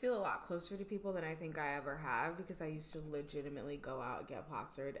I just feel a lot closer to people than I think I ever have, because I used to legitimately go out and get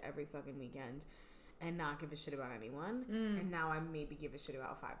plastered every fucking weekend and not give a shit about anyone. And now I maybe give a shit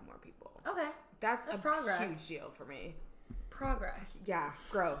about 5 more people. Okay. That's a progress. huge deal for me. Progress. Yeah,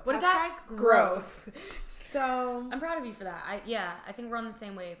 growth. What is that? Hashtag growth. So I'm proud of you for that. I think we're on the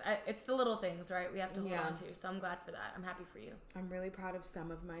same wave. It's the little things, right? We have to hold Yeah. on to. So I'm glad for that. I'm happy for you. I'm really proud of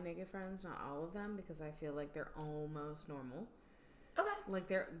some of my nigga friends, not all of them, because I feel like they're almost normal. Okay. Like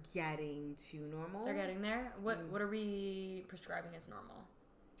they're getting to normal. They're getting there. What are we prescribing as normal?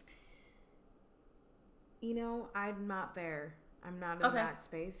 You know, I'm not there. I'm not in that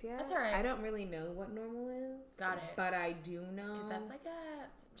space yet. That's all right. I don't really know what normal is. Got it. But I do know. Because that's like a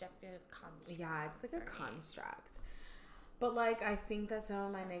subjective concept. Yeah, it's like a construct. But like, I think that some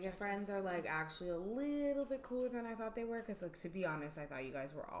of my nigga friends are like actually a little bit cooler than I thought they were. Because like, to be honest, I thought you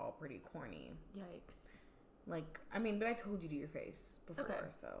guys were all pretty corny. Yikes. Like, I mean, but I told you to your face before, Okay.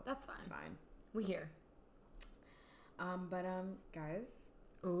 so That's fine. It's fine. We here. Guys,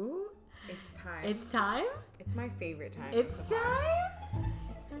 Ooh. it's time. It's time? It's my favorite time. It's time?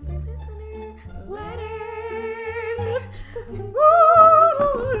 It's time for listener letters.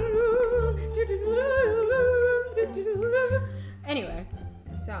 Anyway.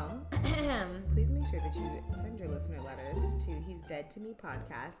 So, please make sure that you send your listener letters to he's dead to me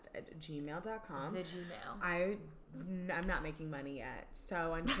podcast at gmail.com. The Gmail. I'm not making money yet.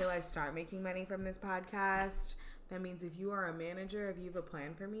 So until I start making money from this podcast, that means if you are a manager, if you have a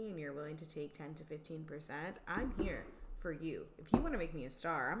plan for me and you're willing to take 10 to 15%, I'm here for you. If you want to make me a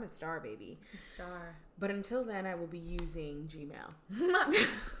star, I'm a star, baby. Star. But until then, I will be using Gmail.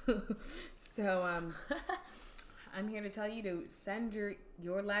 So, I'm here to tell you to send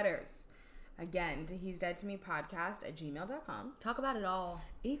your letters again to he's dead to me podcast at gmail.com. Talk about it all.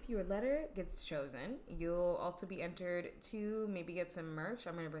 If your letter gets chosen, you'll also be entered to maybe get some merch.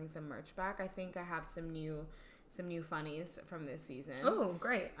 I'm going to bring some merch back. I think I have some new funnies from this season. Oh,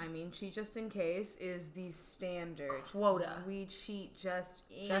 great. I mean, cheat just in case is the standard quota. We cheat just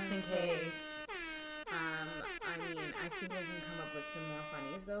in case. I mean, I think I can come up with some more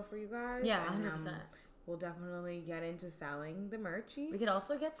funnies though for you guys. Yeah, and, 100%. We'll definitely get into selling the merchies. We could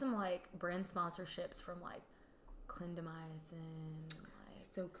also get some like brand sponsorships from like clindamycin.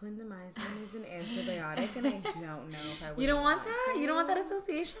 So clindamycin is an antibiotic, and I don't know if I would. You don't want that? You don't want that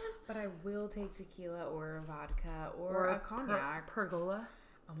association? But I will take tequila or a vodka or a cognac. Pergola.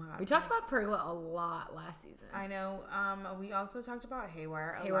 Oh my god. We talked about Pergola a lot last season. I know. We also talked about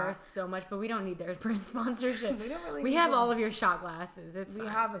Haywire a Haywire lot. so much, but we don't need their brand sponsorship. We don't really. We have all of your shot glasses. It's fine. We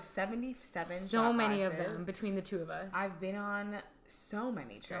have a 77 so shot many glasses. of them between the two of us. I've been on so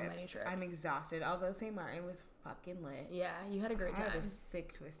many trips. I'm exhausted. Although St. Martin was fucking lit. Yeah, you had a great time. I had a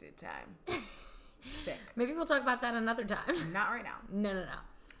sick, twisted time. Sick. Maybe we'll talk about that another time. Not right now. No.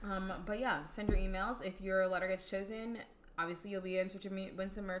 But yeah, send your emails. If your letter gets chosen, obviously you'll be entered to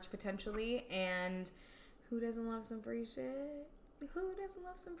win some merch potentially. And who doesn't love some free shit? Who doesn't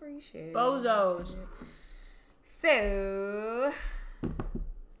love some free shit? Bozos. So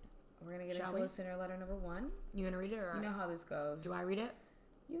we're gonna get into listener letter number 1. You gonna read it or you know how this goes? Do I read it?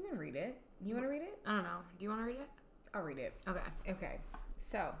 You can read it. You want to read it? I don't know. Do you want to read it? I'll read it. Okay.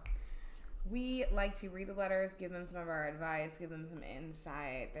 So we like to read the letters, give them some of our advice, give them some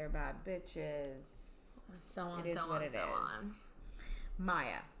insight. They're bad bitches. So on, it is so what on, it so is. on.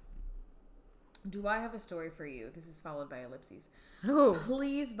 Maya, do I have a story for you? This is followed by ellipses. Ooh.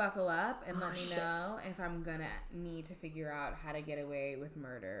 Please buckle up and let me know if I'm gonna need to figure out how to get away with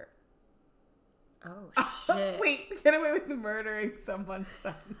murder. Oh shit! Wait, get away with murdering someone's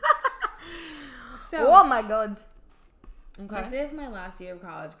son. So, oh my god. Okay. As if my last year of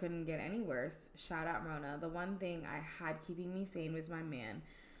college couldn't get any worse, shout out Rona, the one thing I had keeping me sane was my man.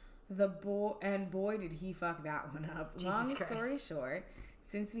 Boy did he fuck that one up. Jesus Long Christ. story short,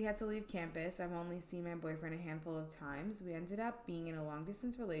 since we had to leave campus, I've only seen my boyfriend a handful of times. We ended up being in a long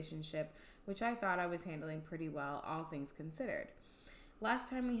distance relationship, which I thought I was handling pretty well, all things considered.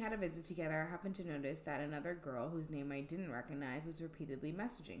 Last time we had a visit together, I happened to notice that another girl, whose name I didn't recognize, was repeatedly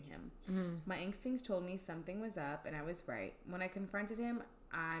messaging him. Mm-hmm. My instincts told me something was up, and I was right. When I confronted him,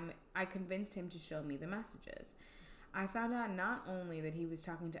 I convinced him to show me the messages. I found out not only that he was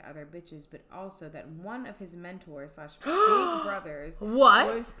talking to other bitches, but also that one of his mentors / big brothers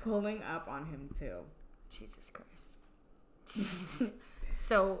was pulling up on him too. Jesus Christ.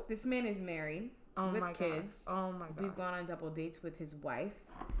 So this man is married. With kids. God. Oh my god. We've gone on double dates with his wife,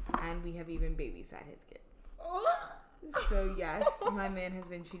 and we have even babysat his kids. So yes, my man has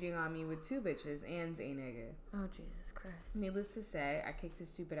been cheating on me with 2 bitches and a nigga. Oh Jesus Christ. Needless to say, I kicked his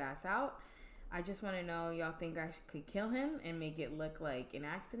stupid ass out. I just want to know, y'all think I could kill him and make it look like an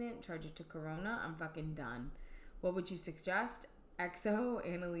accident, charge it to Corona? I'm fucking done. What would you suggest? XO,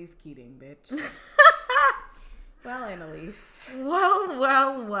 Annalise Keating, bitch. Well, Annalise.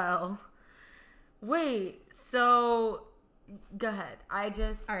 Well. Wait, so go ahead. All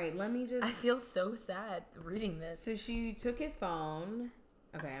right, I feel so sad reading this. So she took his phone.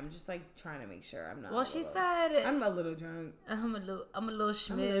 Okay, I'm just like trying to make sure I'm not. Well, she said I'm a little drunk. I'm a little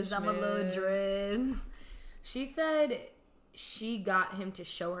schmiz. I'm a little drizz. She said she got him to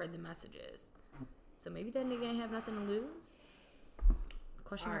show her the messages. So maybe that nigga ain't have nothing to lose.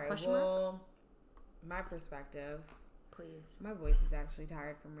 Question mark? Well, my perspective. Please. My voice is actually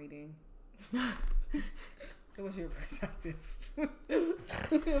tired from reading. So what's your perspective?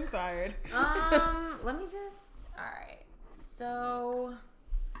 I'm tired. Let me just. All right. So,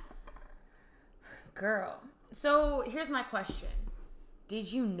 girl. So here's my question: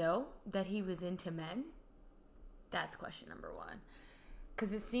 did you know that he was into men? That's question number 1.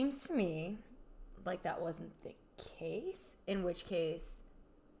 Because it seems to me like that wasn't case, in which case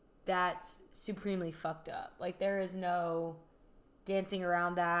that's supremely fucked up. Like, there is no dancing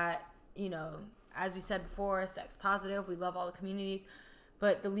around that. You know, as we said before, sex positive. We love all the communities.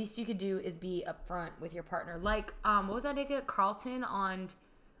 But the least you could do is be upfront with your partner. Like, what was that nigga, Carlton, on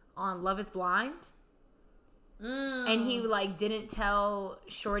Love is Blind? And he, like, didn't tell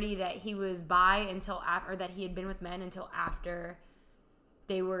Shorty that he was bi until after, or that he had been with men until after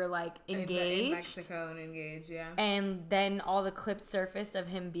they were, like, engaged. In Mexico and engaged, yeah. And then all the clips surfaced of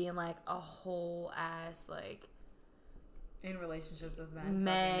him being, like, a whole ass, like... in relationships with men.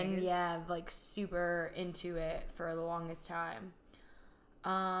 Men, yeah, like, super into it for the longest time.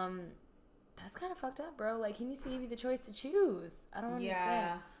 That's kind of fucked up, bro. Like, he needs to give you the choice to choose. I don't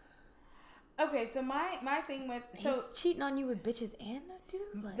understand. Okay, so my thing with... He's cheating on you with bitches and that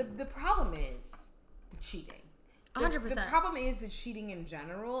dude? Like, the problem is the cheating. 100%. The problem is the cheating in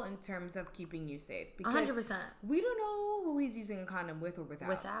general in terms of keeping you safe. Because 100%. we don't know who he's using a condom with or without.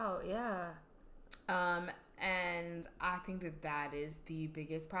 Without, yeah. And I think that is the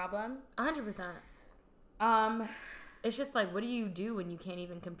biggest problem. 100%. It's just like, what do you do when you can't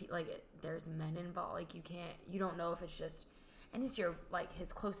even compete? Like, there's men involved. Like, you don't know if it's just, and it's your, like,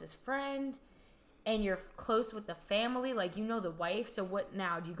 his closest friend, and you're close with the family. Like, you know the wife. So what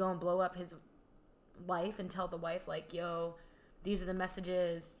now? Do you go and blow up his wife and tell the wife, like, yo, these are the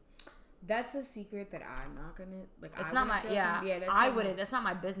messages? That's a secret that I'm not gonna, like, it's not my, that's not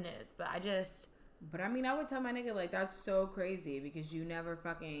my business, but I just. But I mean, I would tell my nigga, like, that's so crazy because you never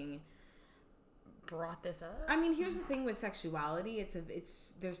fucking brought this up. I mean, here's the thing with sexuality.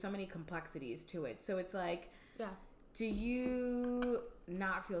 It's there's so many complexities to it. So it's like, yeah. Do you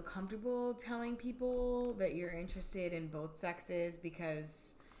not feel comfortable telling people that you're interested in both sexes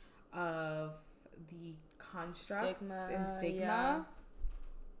because of the constructs and stigma?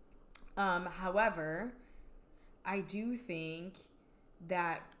 Yeah. However, I do think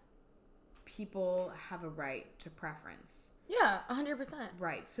that people have a right to preference. Yeah, 100%.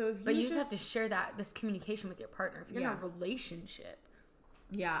 Right. So if you just have to share this communication with your partner if you're in a relationship.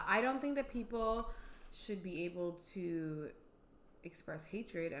 Yeah, I don't think that people should be able to express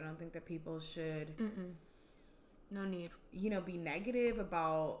hatred. I don't think that people should no need. Be negative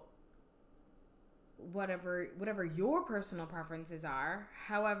about whatever your personal preferences are.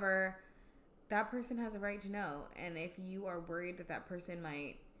 However, that person has a right to know. And if you are worried that person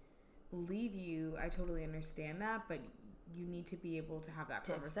might leave you, I totally understand that, but you need to be able to have that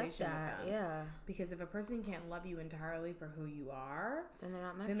conversation with them. Yeah. Because if a person can't love you entirely for who you are, then they're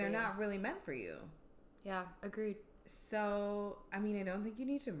not meant then for they're you. not really meant for you. Yeah, agreed. So, I mean, I don't think you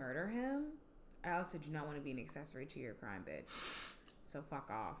need to murder him. I also do not want to be an accessory to your crime, bitch. So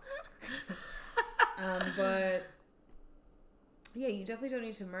fuck off. But yeah, you definitely don't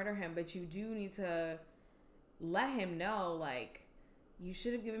need to murder him, but you do need to let him know, like, you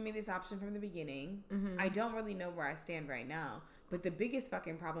should have given me this option from the beginning. Mm-hmm. I don't really know where I stand right now. But the biggest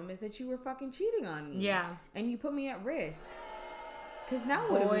fucking problem is that you were fucking cheating on me. Yeah. And you put me at risk. Because now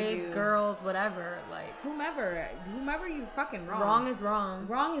what do we do? Boys, girls, whatever. Like, whomever you fucking wrong. Wrong is wrong.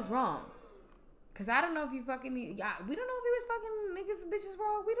 Wrong is wrong. Because I don't know if you fucking... we don't know if he was fucking niggas and bitches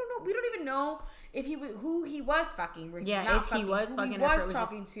wrong. We don't know. We don't even know if who he was fucking versus not if fucking. He was fucking. He was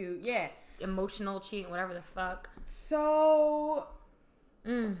talking to. Yeah. Emotional cheating, whatever the fuck. So...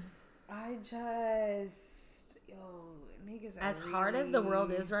 I just, niggas are as hard as the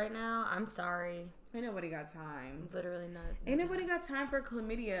world is right now, I'm sorry. Ain't nobody got time. Literally not. Ain't nobody got time for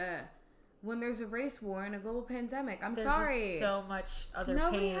chlamydia when there's a race war and a global pandemic. There's sorry. Just so much other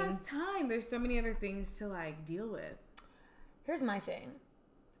nobody pain. has time. There's so many other things to, like, deal with. Here's my thing.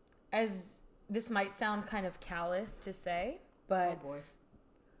 As this might sound kind of callous to say, but... Oh, boy.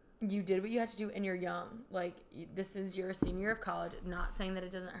 You did what you had to do and you're young. Like, this is your senior year of college. Not saying that it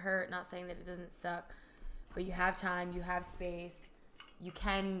doesn't hurt. Not saying that it doesn't suck. But you have time. You have space. You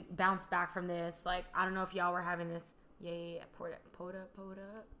can bounce back from this. Like, I don't know if y'all were having this. Yeah. Poda.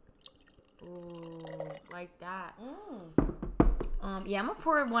 Ooh, like that. Yeah, I'm gonna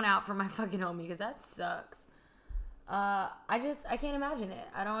pour one out for my fucking homie because that sucks. I can't imagine it.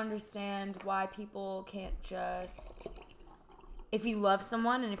 I don't understand why people can't just... If you love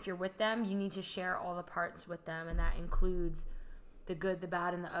someone and if you're with them, you need to share all the parts with them. And that includes the good, the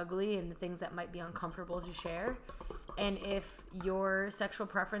bad, and the ugly, and the things that might be uncomfortable to share. And if your sexual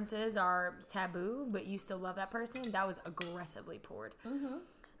preferences are taboo, but you still love that person, that was aggressively poured.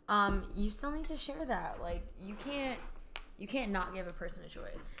 You still need to share that. Like, you can't not give a person a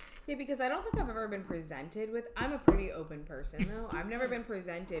choice. Yeah, because I don't think I've ever been presented with... I'm a pretty open person, though. I've never been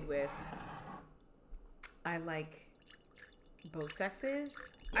presented with... I like... both sexes.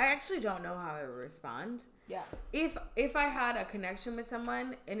 I actually don't know how I would respond. Yeah. If I had a connection with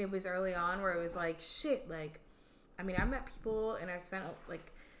someone and it was early on where it was like, shit, like, I mean, I met people and I spent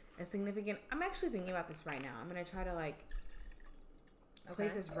like a significant, I'm actually thinking about this right now. I'm going to try to like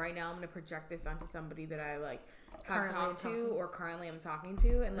place this right now. I'm going to project this onto somebody that I like have talked to or currently I'm talking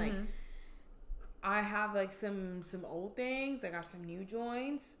to. And like, I have like some old things. I got some new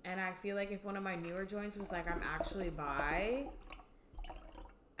joints. And I feel like if one of my newer joints was like, I'm actually bi,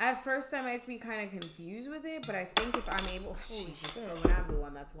 at first I might be kind of confused with it. But I think if I'm able, when I'm the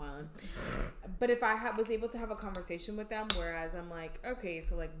one that's wild. But if I was able to have a conversation with them, whereas I'm like, okay,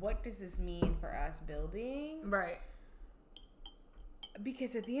 so like, what does this mean for us building? Right.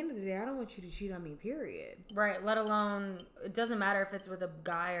 Because at the end of the day, I don't want you to cheat on me, period. Right, let alone, it doesn't matter if it's with a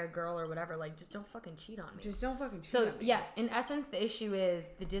guy or girl or whatever, like, just don't fucking cheat on me. Just don't fucking cheat on me. So, yes, in essence, the issue is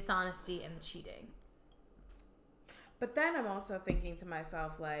the dishonesty and the cheating. But then I'm also thinking to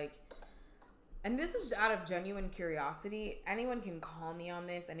myself, like, and this is out of genuine curiosity. Anyone can call me on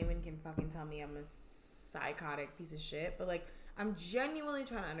this. Anyone can fucking tell me I'm a psychotic piece of shit. But, like, I'm genuinely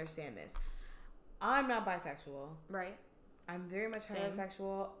trying to understand this. I'm not bisexual. Right. I'm very much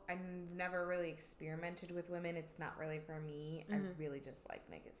heterosexual. I've never really experimented with women. It's not really for me. I really just like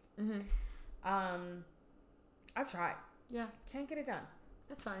niggas. I've tried. Yeah. Can't get it done.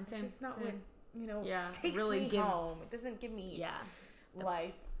 That's fine. Same. It's just not what, takes really me home. It doesn't give me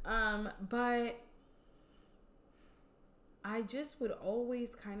life. But I just would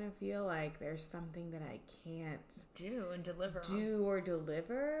always kind of feel like there's something that I can't do and deliver.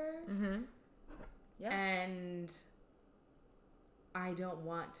 Yeah. And I don't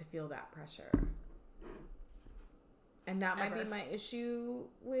want to feel that pressure. And that might be my issue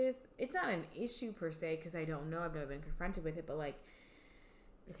with... It's not an issue per se, because I don't know. I've never been confronted with it, but like...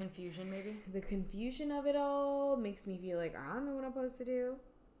 The confusion, maybe? The confusion of it all makes me feel like I don't know what I'm supposed to do.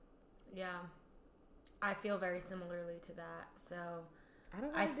 Yeah. I feel very similarly to that. So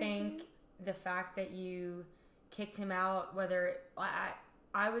I think the fact that you kicked him out, whether...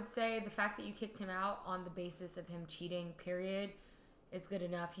 I would say the fact that you kicked him out on the basis of him cheating, period, is good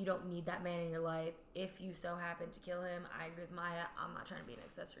enough. You don't need that man in your life. If you so happen to kill him, I agree with Maya. I'm not trying to be an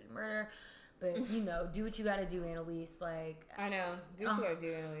accessory to murder. But, do what you got to do, Annalise. Like, I know. Do what you got to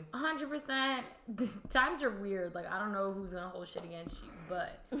do, Annalise. 100%. Times are weird. Like, I don't know who's going to hold shit against you.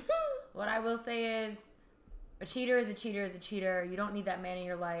 But what I will say is, a cheater is a cheater is a cheater. You don't need that man in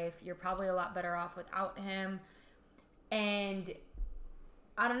your life. You're probably a lot better off without him. And...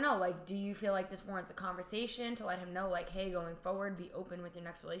 I don't know, like, do you feel like this warrants a conversation to let him know, like, hey, going forward, be open with your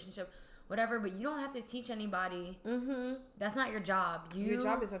next relationship, whatever, but you don't have to teach anybody. That's not your job. Your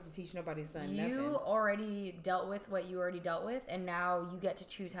job is not to teach nobody's son nothing. You already dealt with what you already dealt with, and now you get to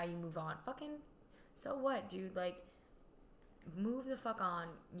choose how you move on. Fucking, so what, dude? Like, move the fuck on.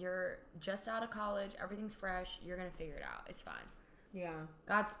 You're just out of college. Everything's fresh. You're going to figure it out. It's fine. Yeah.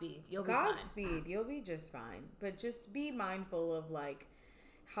 Godspeed. You'll be fine. Godspeed. You'll be just fine. But just be mindful of, like,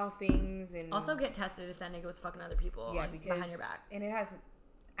 how things and... Also get tested if that nigga was fucking other people behind your back. And it has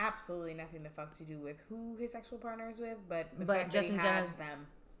absolutely nothing the fuck to do with who his sexual partner is with, but the but fact just that he has them.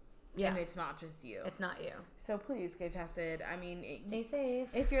 Yeah. And it's not just you. It's not you. So please get tested. I mean... Stay safe.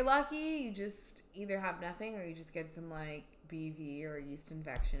 If you're lucky, you just either have nothing or you just get some, like, BV or a yeast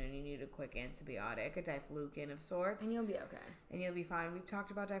infection and you need a quick antibiotic, a diflucan of sorts. And you'll be okay. And you'll be fine. We've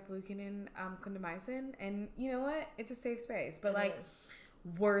talked about diflucan and clindamycin, and you know what? It's a safe space. But,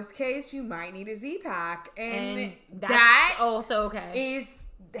 worst case, you might need a Z-Pack. And that's also okay. Is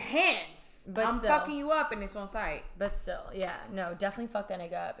hands. But I'm fucking you up and it's on site. But still, yeah. No, definitely fuck that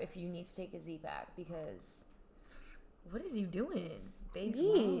nigga up if you need to take a Z-Pack, because what is you doing?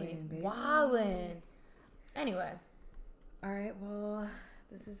 Baby. He's wildin'. Anyway. All right, well,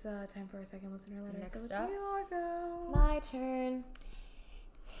 this is time for our second listener letter. Next so up, go. my turn.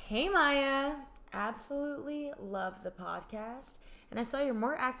 Hey, Maya. Absolutely love the podcast. And I saw you're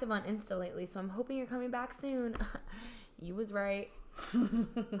more active on Insta lately, so I'm hoping you're coming back soon. You was right.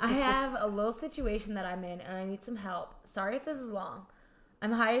 I have a little situation that I'm in, and I need some help. Sorry if this is long.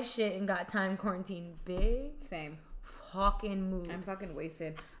 I'm high as shit and got time quarantine. Big Same. Fucking mood. I'm fucking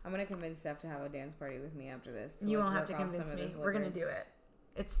wasted. I'm going to convince Steph to have a dance party with me after this. You won't have to convince me. We're going to do it.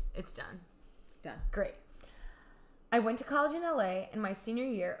 It's done. Done. Great. I went to college in LA in my senior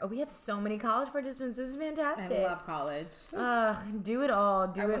year. Oh, we have so many college participants. This is fantastic. I love college. Do it all.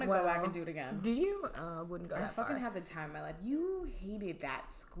 Do it well. I want to go back and do it again. Do you? I wouldn't go that far. I fucking had the time of my life. You hated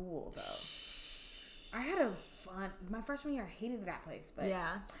that school, though. I had a fun... My freshman year, I hated that place. But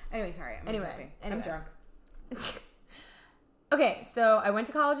yeah. Anyway, sorry. I'm drunk. Okay, so I went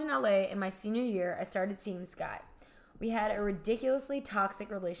to college in LA. In my senior year, I started seeing this guy. We had a ridiculously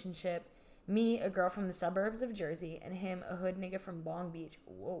toxic relationship. Me, a girl from the suburbs of Jersey, and him, a hood nigga from Long Beach.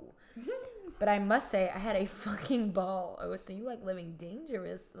 Whoa. But I must say, I had a fucking ball. Oh, so you like living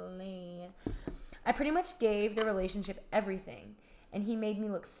dangerously. I pretty much gave the relationship everything, and he made me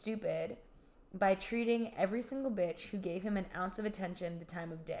look stupid by treating every single bitch who gave him an ounce of attention the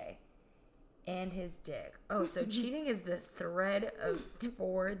time of day. And his dick. Oh, so cheating is the thread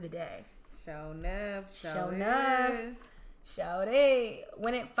for the day. Show enough. Shouty.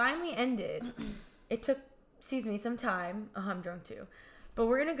 When it finally ended, it took, some time. Oh, I'm drunk too. But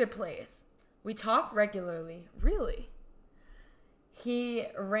we're in a good place. We talk regularly. Really? He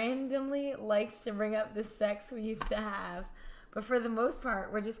randomly likes to bring up the sex we used to have. But for the most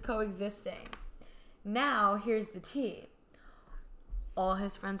part, we're just coexisting. Now, here's the tea. All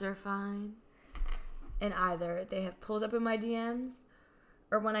his friends are fine. And either they have pulled up in my DMs,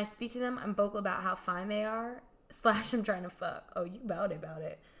 or when I speak to them, I'm vocal about how fine they are, / I'm trying to fuck. Oh, you about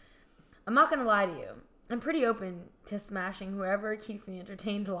it. I'm not going to lie to you. I'm pretty open to smashing whoever keeps me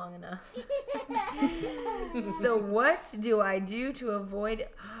entertained long enough. So what do I do to avoid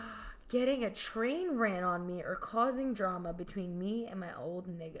getting a train ran on me or causing drama between me and my old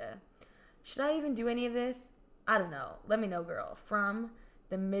nigga? Should I even do any of this? I don't know. Let me know, girl. From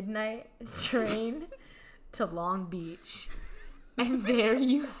the midnight train to Long Beach. And there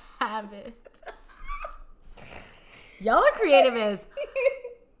you have it. Y'all are creative as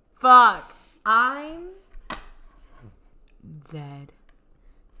fuck. I'm dead.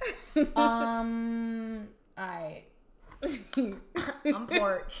 I'm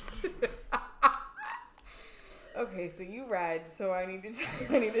parched. Okay, so you read, so I need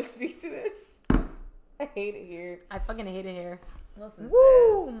to speak to this. I hate it here. I fucking hate it here. Listen,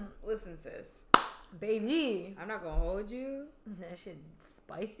 Woo! sis. Baby. I'm not gonna hold you. That shit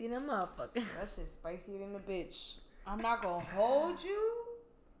spicy than a motherfucker. That shit spicier than a bitch. I'm not gonna hold you.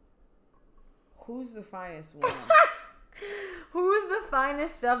 Who's the finest one? Who's the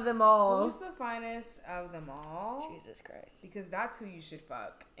finest of them all? Who's the finest of them all? Jesus Christ. Because that's who you should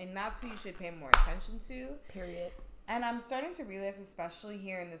fuck. And that's who you should pay more attention to. Period. And I'm starting to realize, especially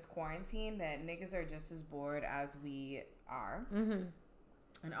here in this quarantine, that niggas are just as bored as we are. Mm-hmm.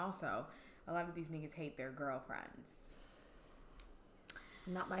 And also, a lot of these niggas hate their girlfriends.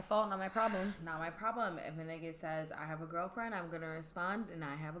 Not my fault, not my problem. Not my problem. If a nigga says, I have a girlfriend, I'm going to respond, and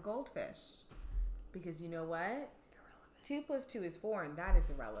I have a goldfish. Because you know what? Irrelevant. 2 + 2 is 4, and that is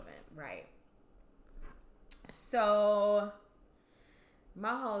irrelevant. Right. So,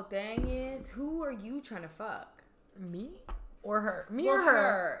 my whole thing is, who are you trying to fuck? Me? Or her? Me Well, or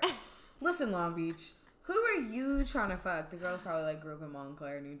her? Listen, Long Beach. Who are you trying to fuck? The girl's probably like grew up in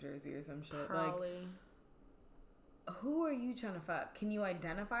Montclair, New Jersey or some shit. Probably. Like, who are you trying to fuck? Can you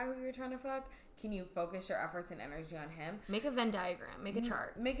identify who you're trying to fuck? Can you focus your efforts and energy on him? Make a Venn diagram. Make a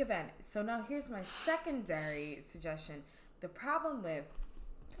chart. Make a Venn. So now here's my secondary suggestion. The problem with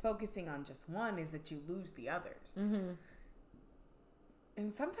focusing on just one is that you lose the others. Mm-hmm.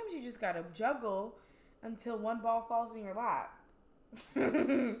 And sometimes you just gotta juggle until one ball falls in your lap.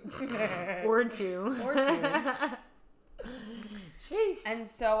 Or two. Sheesh. And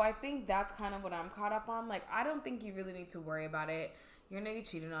so I think that's kind of what I'm caught up on. Like, I don't think you really need to worry about it. Your nigga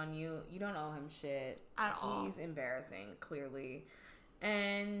cheated on you. You don't owe him shit. At all. He's embarrassing, clearly.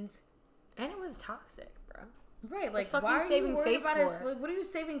 And it was toxic, bro. right, like, fuck why you are saving you worried face about for? his, like, what are you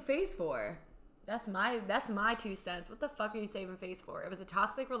saving face for? That's my 2 cents. What the fuck are you saving face for? It was a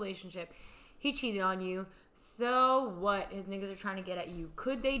toxic relationship. He cheated on you. So what? His niggas are trying to get at you.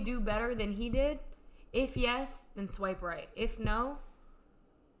 Could they do better than he did? If yes, then swipe right. If no,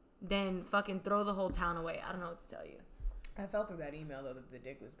 then fucking throw the whole town away. I don't know what to tell you. I felt through that email, though, that the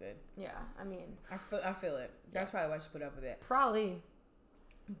dick was good. Yeah, I mean. I feel it. That's probably why she put up with it. Probably.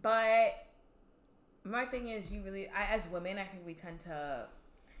 But my thing is, you really, as women, I think we tend to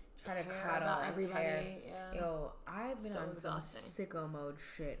try to Care cuddle about and everybody. care. Yeah. Yo, I've been So on exhausting. some sicko mode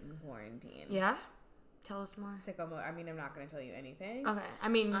shit in quarantine. Yeah? Tell us more. Sicko mode. I mean, I'm not going to tell you anything. Okay. I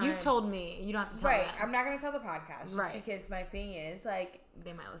mean, you've told me. You don't have to tell Right. them. I'm not going to tell the podcast. Just Right. because my thing is, like,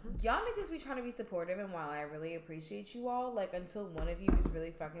 They might listen. y'all niggas be trying to be supportive, and while I really appreciate you all, like, until one of you is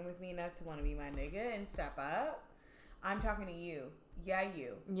really fucking with me enough to want to be my nigga and step up, I'm talking to you. Yeah,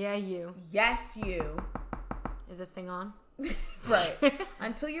 you. Yeah, you. Yes, you. Is this thing on? Right.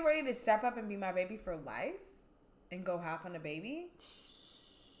 Until you're ready to step up and be my baby for life and go half on a baby,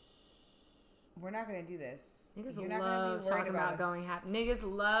 we're not going to do this. Niggas You're not love gonna be worried talking about it. going half. Niggas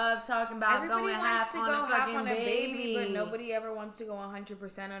love talking about Everybody going wants half to on go a half fucking on a baby. but nobody ever wants to go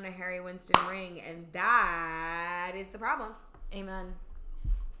 100% on a Harry Winston ring, and that is the problem. Amen.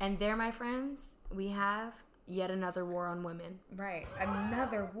 And there, my friends, we have Yet another war on women. Right.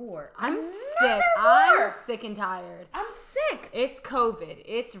 Another war. I'm sick. War. I'm sick and tired. I'm sick. It's COVID.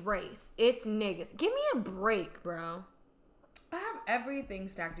 It's race. It's niggas. Give me a break, bro. I have everything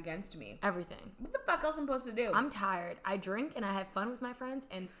stacked against me. Everything. What the fuck else am I supposed to do? I'm tired. I drink and I have fun with my friends,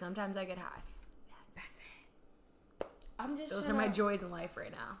 and sometimes I get high. That's it. I'm just Those are my joys in life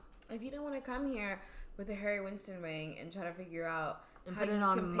right now. If you don't want to come here with a Harry Winston ring and try to figure out And how put it you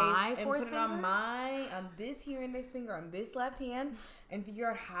on can my paste, and fourth put it finger? on this here index finger on this left hand, and figure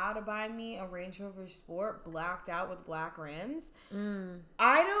out how to buy me a Range Rover Sport blacked out with black rims.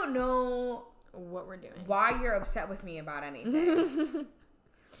 I don't know What we're doing. why you're upset with me about anything.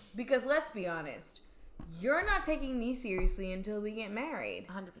 Because let's be honest, you're not taking me seriously until we get married.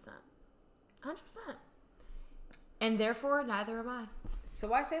 100%. 100%. And therefore, neither am I.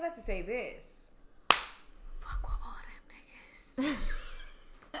 So I say that to say this. Fuck all them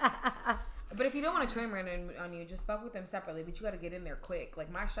niggas. But if you don't want to trim on you, just fuck with them separately. But you got to get in there quick. Like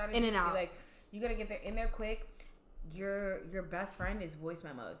my strategy In and would out. be like, you got to get there in there quick. Your best friend is voice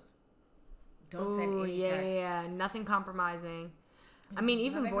memos. Don't send Ooh, any yeah, texts. yeah, nothing compromising. I mean,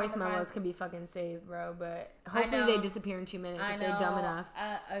 even Nothing voice compromising. memos can be fucking saved, bro. But I hopefully know. they disappear in 2 minutes if they're dumb enough.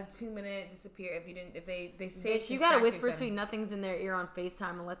 A 2-minute disappear if they say Bitch, you gotta whisper sweet nothings in their ear on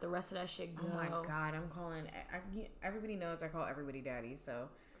FaceTime and let the rest of that shit go. Oh my god, I'm calling. Everybody knows I call everybody daddy, so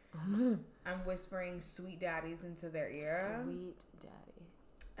I'm whispering sweet daddies into their ear. Sweet daddy.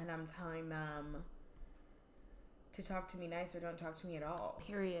 And I'm telling them to talk to me nice or don't talk to me at all.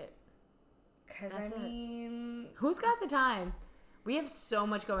 Period. Because That's I it. mean, Who's got the time? We have so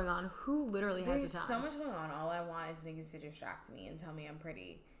much going on. Who literally has there's the time? so much going on. All I want is niggas to distract me and tell me I'm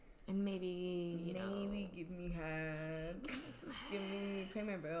pretty. And maybe, you know, Maybe give me head. Give me pay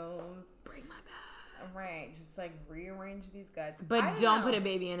my bills. break my back. Right, just like rearrange these guts. But I don't know. put a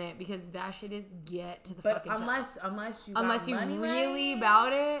baby in it because that shit is get to the But fucking top. unless you Unless got you money really right,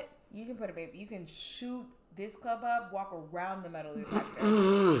 about it. you can put a baby. You can shoot this club up, walk around the metal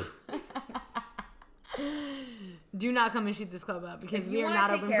detector. Do not come and shoot this club up because If we you are wanna not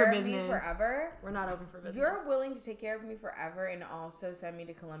take open care for of me business. forever, We're not open for business. you're willing to take care of me forever and also send me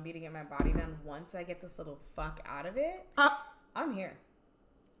to Colombia to get my body done once I get this little fuck out of it. I'm here.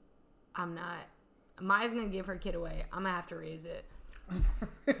 I'm not. Maya's gonna give her kid away. I'm gonna have to raise it.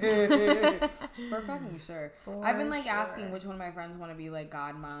 For fucking sure. For I've been like sure. asking which one of my friends want to be like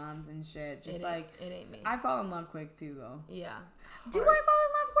godmoms and shit. Just It ain't me. I fall in love quick too though. Yeah. Do I fall in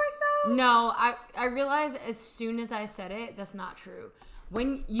love quick though? No, I realized as soon as I said it, that's not true.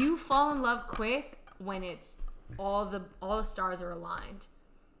 When you fall in love quick, when it's all the stars are aligned.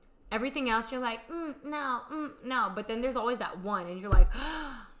 Everything else, you're like, no. But then there's always that one, and you're like,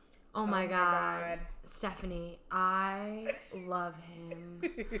 oh my god, Stephanie, I love him,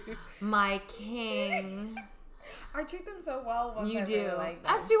 my king. I treat them so well. Once You I do. really like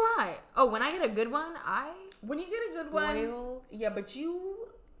them. As do I. Oh, when I get a good one, When you get a good one, yeah, but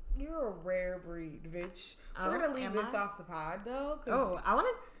you're a rare breed, bitch. Oh, We're gonna leave am this I? off the pod though. Oh, I want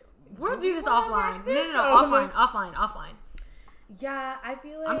to. We'll Do do we this wanna offline. wrap this No, up? offline. Yeah, I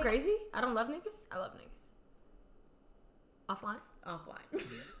feel like I'm crazy. I don't love niggas. I love niggas. Offline. Offline.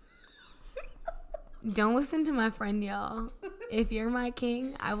 Don't listen to my friend, y'all. If you're my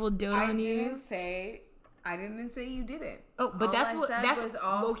king, I will dote I on you. didn't say you didn't. Oh, but All that's I what said that's was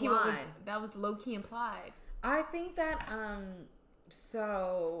low key. What was, offline. that was low key implied. I think that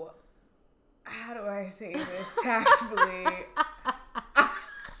so how do I say this tactfully?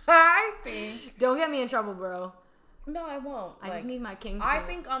 I think Don't get me in trouble, bro. no, I won't. I just need my king. I to-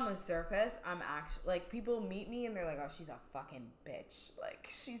 think on the surface, I'm actually like people meet me and they're like, "Oh, she's a fucking bitch. Like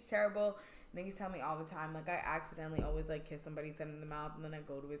she's terrible." Niggas tell me all the time. Like I accidentally always like kiss somebody's head in the mouth and then I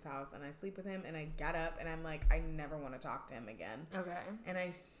go to his house and I sleep with him and I get up and I'm like, I never want to talk to him again. Okay. And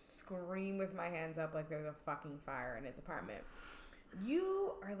I scream with my hands up like there's a fucking fire in his apartment.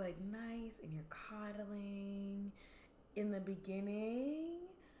 You are like nice and you're coddling in the beginning,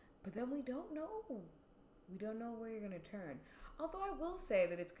 but then we don't know. We don't know where you're gonna turn. Although I will say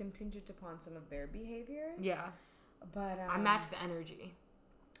that it's contingent upon some of their behaviors. Yeah. But I match the energy.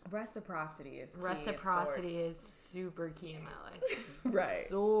 reciprocity is key. Reciprocity is super key in my life. right.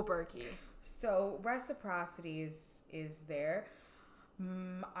 Super key. So reciprocity is there.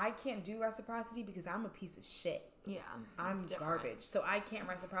 I can't do reciprocity because I'm a piece of shit. Yeah. I'm it's different. garbage. So I can't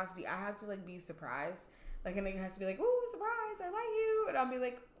reciprocity. I have to like be surprised. Like a nigga has to be like, "Ooh, surprise! I like you," and I'll be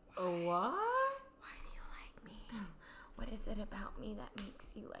like, Oh, what? "Why do you like me? What is it about me that makes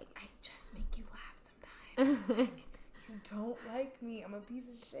you like I just make you laugh sometimes. You don't like me. I'm a piece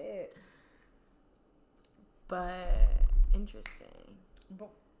of shit." But interesting. But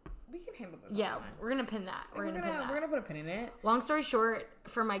We can handle this. Yeah, online. we're gonna pin that. We're gonna put a pin in it. Long story short,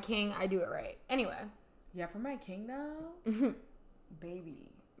 for my king, I do it right. Anyway. Yeah, for my king though,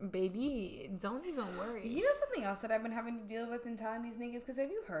 baby, don't even worry. You know something else that I've been having to deal with in telling these niggas? Because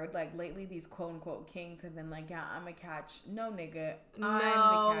have you heard, like, lately these quote-unquote kings have been like, yeah, I'm a catch. No, nigga. I'm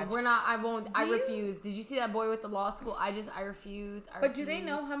the catch. We're not. I won't. I refuse. Did you see that boy with the law school? I refuse. But do they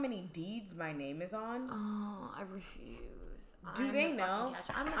know how many deeds my name is on? Oh, I refuse. Do they know?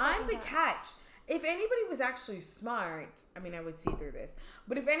 I'm the catch. If anybody was actually smart, I mean, I would see through this.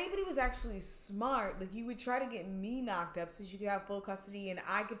 But if anybody was actually smart, like, you would try to get me knocked up so you could have full custody and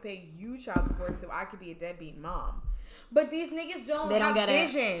I could pay you child support so I could be a deadbeat mom. But these niggas don't have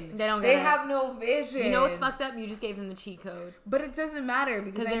vision. They don't get it. They have no vision. You know what's fucked up? You just gave them the cheat code. But it doesn't matter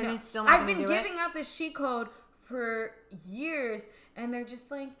because they're still not I've been giving out this cheat code for years and they're just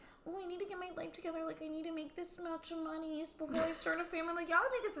like, oh, I need to get my life together. Like, I need to make this much money before I start a family. Like, y'all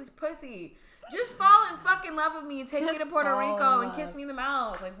niggas is pussy. Just fall in fucking love with me and take me to Puerto Rico and kiss me in the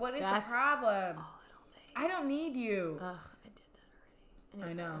mouth. Like, what is the problem? All it'll take. I don't need you. Ugh, I did that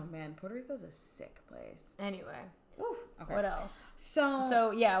already. Anyway. I know, man. Puerto Rico's a sick place. Anyway. Woo. Okay. What else?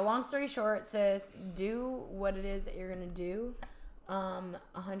 So yeah, long story short, sis, do what it is that you're going to do.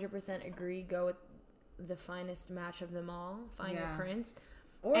 100% agree. Go with the finest match of them all. Find your prince.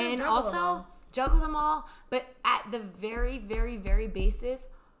 Or and juggle also them all. Juggle them all, but at the very, very, very basis,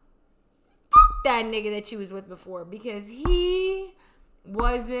 fuck that nigga that you was with before because he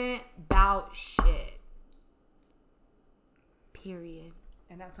wasn't about shit. Period.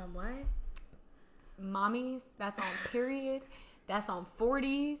 And that's on what? Mommies, that's on period. That's on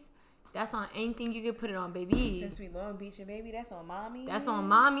 40s. That's on anything you could put it on, baby. Since we Long Beach and baby, that's on mommies. That's on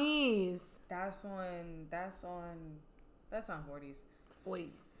mommies. That's on 40s. 40s.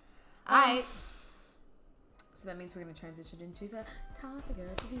 Alright. So that means we're going to transition into the topic of the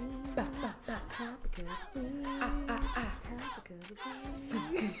week. Topic of the week. Topic of the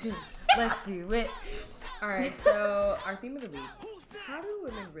week. Let's do it. All right, so our theme of the week. How do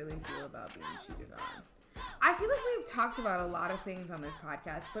women really feel about being cheated on? I feel like we've talked about a lot of things on this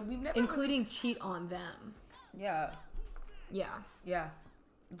podcast, but we've never... Including cheat on them. Yeah. Yeah. Yeah.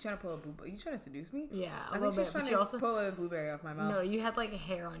 You trying to pull a blueberry? You trying to seduce me? Yeah, I think she's trying to pull a blueberry off my mouth. No, you had like a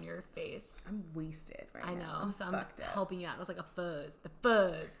hair on your face. I'm wasted right now. I know, I'm so I'm fucked up. helping you out. It was like a fuzz. The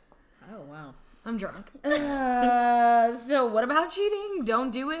fuzz. Oh, wow. I'm drunk. So what about cheating?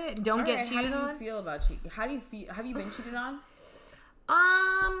 Don't do it. Don't get cheated on. How do you feel about cheating? How do you feel? Have you been cheated on?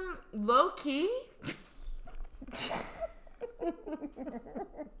 Low key.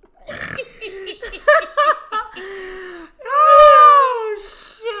 Oh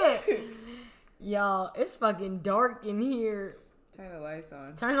shit, y'all! It's fucking dark in here. Turn the lights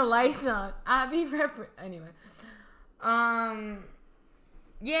on. Turn the lights on. I be anyway.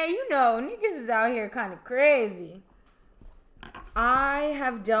 Yeah, you know, niggas is out here kind of crazy. I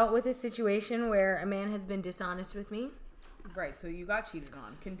have dealt with a situation where a man has been dishonest with me. Right, so you got cheated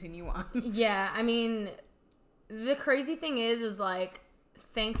on. Continue on. Yeah, I mean, the crazy thing is like,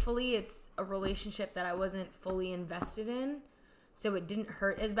 thankfully it's a relationship that I wasn't fully invested in, so it didn't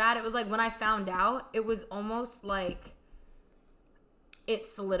hurt as bad. It was like when I found out, it was almost like it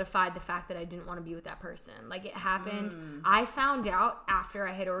solidified the fact that I didn't want to be with that person. Like it happened. I found out after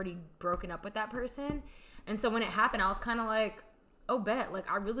I had already broken up with that person. And so when it happened, I was kind of like, oh, bet. Like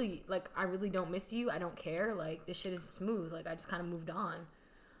I really don't miss you. I don't care. Like this shit is smooth. Like I just kind of moved on.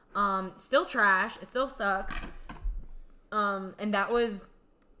 Still trash. It still sucks. And that was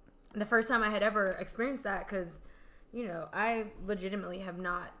the first time I had ever experienced that. Cause you know, I legitimately have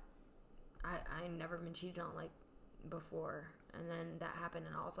not, I never been cheated on like before. And then that happened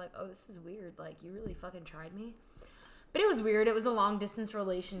and I was like, oh, this is weird. Like, you really fucking tried me. But it was weird. It was a long distance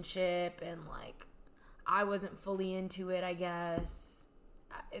relationship and like, I wasn't fully into it, I guess.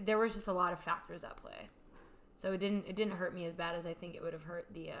 There was just a lot of factors at play. So it didn't hurt me as bad as I think it would have hurt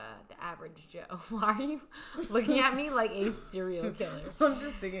the average Joe. Why are you looking at me like a serial killer? I'm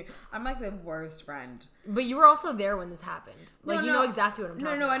just thinking, I'm like the worst friend. But you were also there when this happened. Like, you know exactly what I'm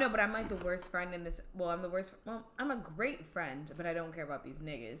talking about. I know, but I'm like the worst friend in this. Well, I'm a great friend, but I don't care about these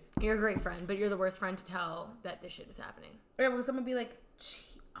niggas. You're a great friend, but you're the worst friend to tell that this shit is happening. Yeah, because someone be like,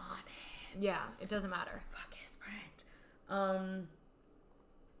 cheat on him. Yeah, it doesn't matter. Fuck his friend.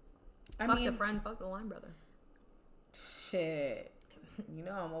 Fuck the friend, fuck the line brother. Shit. You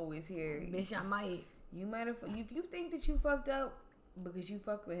know I'm always here. Bitch, I might. You might have. If you think that you fucked up because you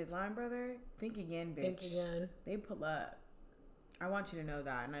fucked with his line brother, think again, bitch. Think again. They pull up. I want you to know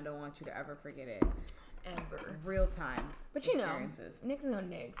that, and I don't want you to ever forget it. Ever. Real time. But you know, niggas gonna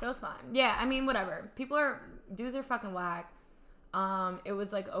nig, so it's fine. Yeah, I mean, whatever. Dudes are fucking whack. It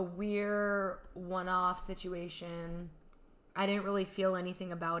was like a weird one-off situation. I didn't really feel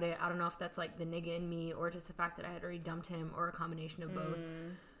anything about it. I don't know if that's like the nigga in me or just the fact that I had already dumped him or a combination of both.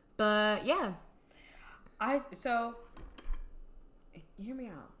 But yeah. So hear me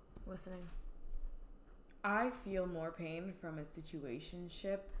out. Listening. I feel more pain from a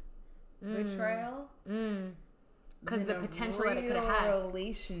situationship betrayal. Because the potential that it could have had.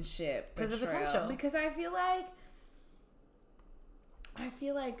 Relationship Because the betrayal. potential. Because I feel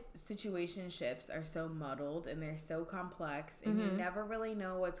like situationships are so muddled and they're so complex and you never really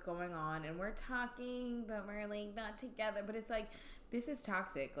know what's going on, and we're talking but we're like not together, but it's like, this is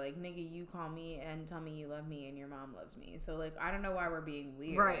toxic. Like, nigga, you call me and tell me you love me and your mom loves me, so like I don't know why we're being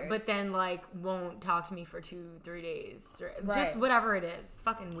weird, right? But then like won't talk to me for 2-3 days, or right. Just whatever it is,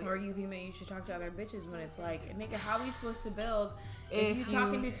 fucking weird. Or you think that you should talk to other bitches when it's like, nigga, how are we supposed to build if you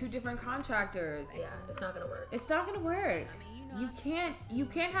talking to 2 different contractors? Yeah, it's not gonna work. It's not gonna work. You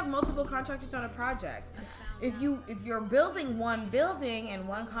can't have multiple contractors on a project. If you're building one building and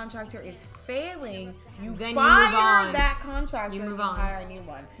one contractor is failing, then fire that contractor you and move on. hire a new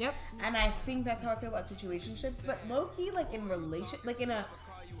one. Yep. And I think that's how I feel about situationships. But low key, like in in a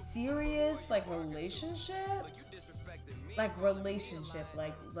serious relationship,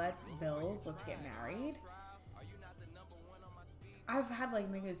 like let's build, let's get married. I've had like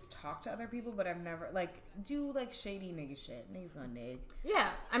niggas talk to other people, but I've never do shady nigga shit. Niggas gonna nig. Yeah,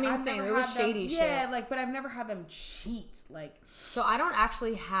 I mean, same. It was shady shit. Yeah, but I've never had them cheat. So I don't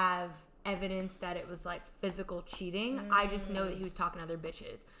actually have evidence that it was like physical cheating. I just know that he was talking to other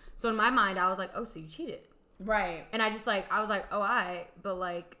bitches. So in my mind, I was like, oh, so you cheated, right? And I was like, oh, but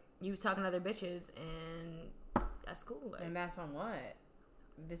like you was talking to other bitches, and that's cool. Like, and that's on what?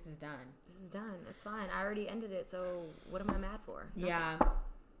 This is done. This is done. It's fine. I already ended it. So what am I mad for? Nothing. Yeah.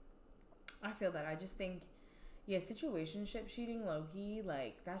 I feel that. I just think, situationship cheating, low key,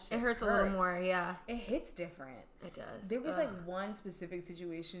 that shit it hurts a little more. Yeah. It hits different. It does. There was one specific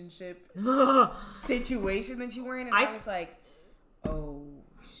situation that you were in, and I was like, oh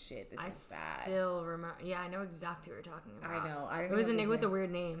shit, this is bad. I still remember. Yeah, I know exactly what you're talking about. I know. It was a nigga with a weird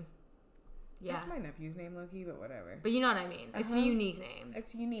name. Yeah. That's my nephew's name, low-key, but whatever. But you know what I mean. It's a unique name.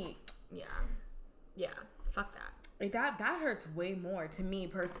 It's unique. Yeah. Yeah. Fuck that. That hurts way more to me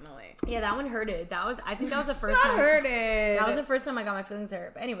personally. Yeah, that one hurted. I think that was the first time. Hurted. That was the first time I got my feelings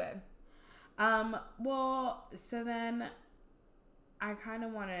hurt. But anyway. Well, so then I kind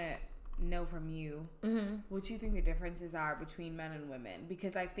of want to know from you what you think the differences are between men and women,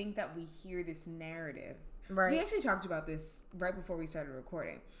 because I think that we hear this narrative. Right. We actually talked about this right before we started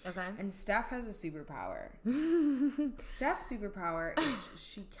recording. Okay. And Steph has a superpower. Steph's superpower is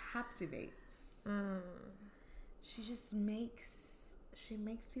she captivates. She just makes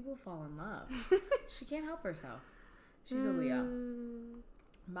people fall in love. She can't help herself. She's a Leo.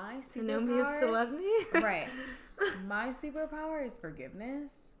 My superpower, to know me is to love me. Right. My superpower is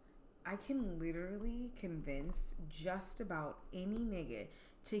forgiveness. I can literally convince just about any nigga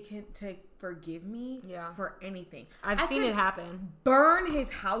to forgive me for anything. I've seen it happen. Burn his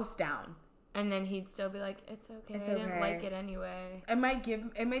house down. And then he'd still be like, it's okay. I didn't like it anyway. It might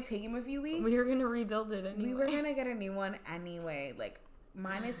take him a few weeks. We were going to rebuild it anyway. We were going to get a new one anyway.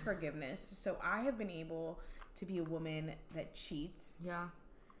 Mine is forgiveness. So I have been able to be a woman that cheats. Yeah.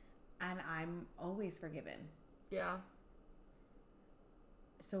 And I'm always forgiven. Yeah.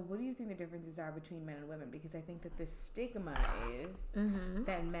 So what do you think the differences are between men and women? Because I think that the stigma is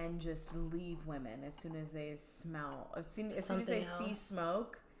that men just leave women as soon as they smell, as soon as they see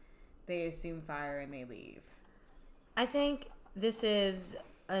smoke, they assume fire and they leave. I think this is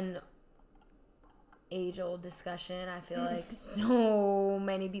an age-old discussion. I feel like so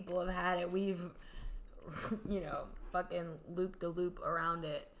many people have had it. We've, fucking looped the loop around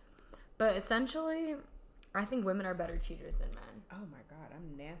it. But essentially, I think women are better cheaters than men. Oh my god,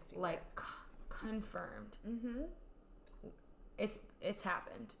 I'm nasty. Confirmed. It's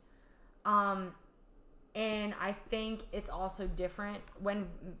happened. And I think it's also different when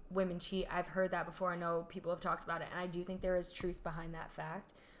women cheat. I've heard that before. I know people have talked about it, and I do think there is truth behind that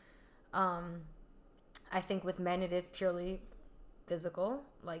fact. I think with men it is purely physical.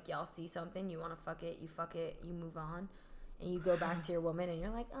 Like, y'all see something, you want to fuck it, you move on. And you go back to your woman and you're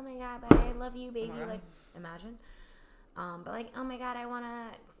like, oh my god, but I love you, baby. Like, imagine. But like, oh my god, I want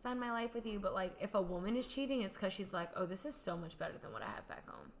to spend my life with you. But like, if a woman is cheating, it's because she's like, oh, this is so much better than what I have back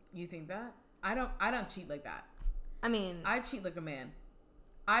home. You think that? I don't cheat like that. I mean, I cheat like a man.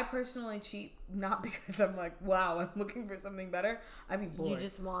 I personally cheat not because I'm like, wow, I'm looking for something better. I be bored. You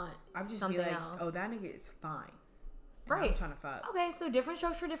just want I'm just something be like, else. oh, that nigga is fine. Right. I'm trying to fuck. Okay, so different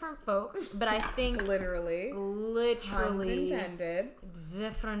strokes for different folks, but I think Literally. Puns intended.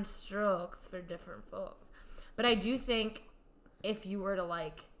 different strokes for different folks. But I do think if you were to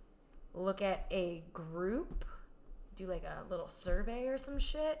like look at a group, do like a little survey or some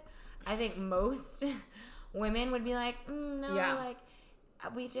shit, I think most women would be like, no, like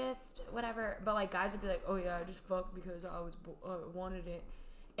we just whatever. But like guys would be like, oh yeah, I just fucked because I wanted it.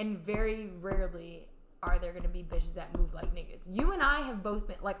 And very rarely are there gonna be bitches that move like niggas. You and I have both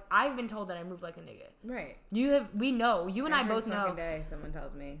been like, I've been told that I move like a nigga. Right. We know. You and I both know. Every day someone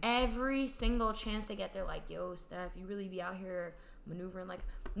tells me. Every single chance they get, they're like, yo, Steph, you really be out here maneuvering like,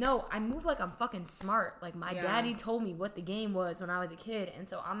 no, I move like I'm fucking smart. Like my daddy told me what the game was when I was a kid, and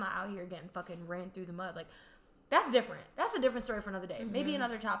so I'm not out here getting fucking ran through the mud. Like, that's different. That's a different story for another day. Mm-hmm. Maybe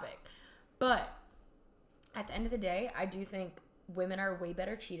another topic. But at the end of the day, I do think women are way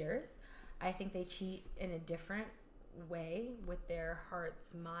better cheaters. I think they cheat in a different way with their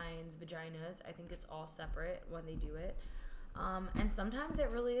hearts, minds, vaginas. I think it's all separate when they do it. And sometimes it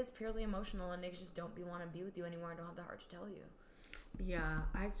really is purely emotional, and niggas just don't want to be with you anymore and don't have the heart to tell you. Yeah,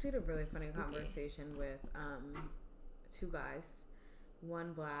 I actually had a really funny conversation with two guys,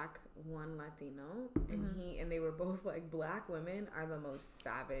 one black, one Latino, and they were both like, black women are the most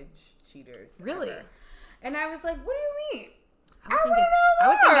savage cheaters. Really? Ever. And I was like, what do you mean? I would think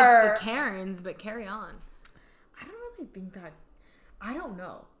it's the Karens, but carry on. I don't really think that. I don't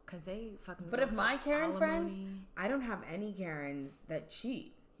know. Because they fucking. But if my Karen friends, I don't have any Karens that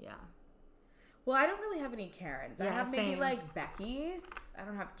cheat. Yeah. Well, I don't really have any Karens. Yeah, I have maybe same. like Becky's. I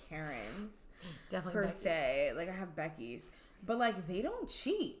don't have Karens. Definitely per Becky's. se. Like I have Becky's. But like they don't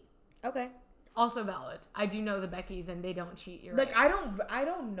cheat. Okay. Also valid. I do know the Beckys and they don't cheat. You're like right. I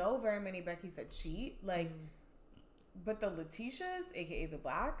don't know very many Beckys that cheat. Like but the Letitias, aka the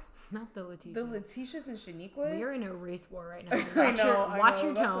blacks. Not the Letitias. The Letitias and Shaniquas. We're in a race war right now. Watch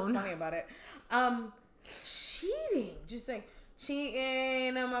your That's tone. what's funny about it. Cheating. Just like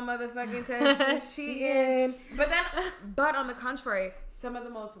cheating on my motherfucking test. cheating. But on the contrary, some of the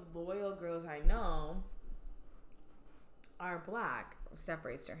most loyal girls I know are black. Steph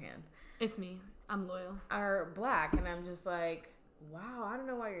raised her hand. It's me. I'm loyal. Are black, and I'm just like, wow, I don't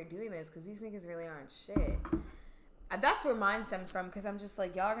know why you're doing this, because these niggas really aren't shit. That's where mine stems from, because I'm just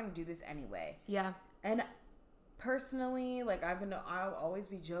like, y'all are gonna do this anyway. Yeah. And personally, like, I'll always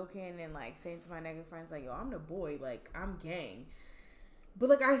be joking and like saying to my nigga friends, like, yo, I'm the boy, like, I'm gang. But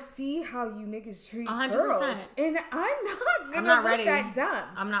like, I see how you niggas treat 100%. girls, and I'm not gonna look that dumb.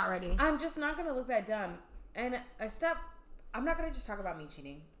 I'm not ready. I'm just not gonna look that dumb. And I'm not gonna just talk about me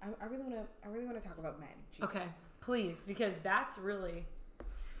cheating. I really wanna talk about men cheating. Okay, please, because that's really.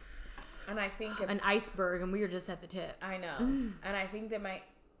 And I think an iceberg, and we were just at the tip. I know. And I think that my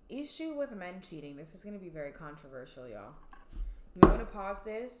issue with men cheating, this is going to be very controversial, y'all. You want to pause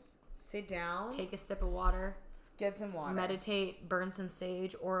this, sit down, take a sip of water, get some water, meditate, burn some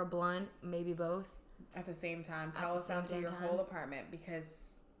sage or a blunt, maybe both. At the same time, Palo sound to your whole apartment,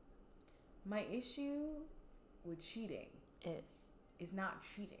 because my issue with cheating is not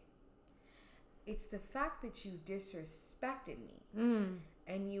cheating. It's the fact that you disrespected me.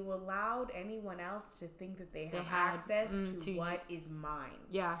 And you allowed anyone else to think that they have access to what is mine.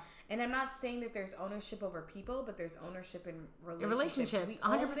 Yeah. And I'm not saying that there's ownership over people, but there's ownership in relationships. We 100%.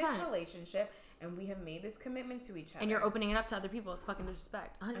 Own this relationship, and we have made this commitment to each other. And you're opening it up to other people. It's fucking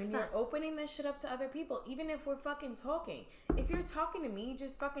disrespect. 100%. And you're opening this shit up to other people, even if we're fucking talking. If you're talking to me,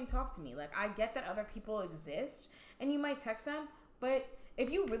 just fucking talk to me. Like, I get that other people exist, and you might text them, but if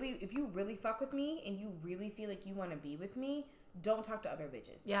you really fuck with me, and you really feel like you want to be with me, don't talk to other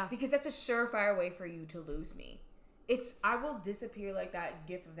bitches. Yeah. Because that's a surefire way for you to lose me. I will disappear like that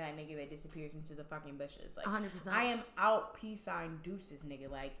gif of that nigga that disappears into the fucking bushes. Like 100%. I am out, peace sign, deuces, nigga.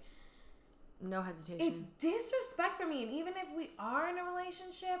 Like, no hesitation. It's disrespect for me. And even if we are in a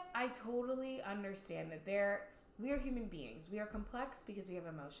relationship, I totally understand that we are human beings. We are complex because we have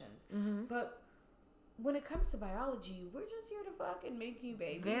emotions. Mm-hmm. But when it comes to biology, we're just here to fucking make you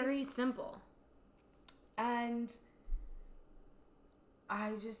babies. Very simple. And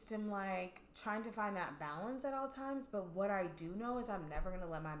I just am like trying to find that balance at all times. But what I do know is I'm never going to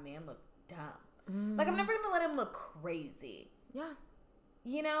let my man look dumb. Like, I'm never going to let him look crazy. Yeah.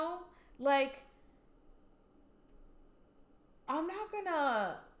 You know? Like, I'm not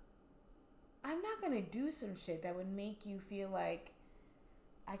gonna do some shit that would make you feel like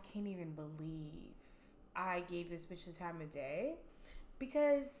I can't even believe I gave this bitch the time of day,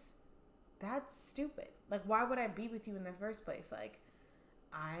 because that's stupid. Like, why would I be with you in the first place? Like,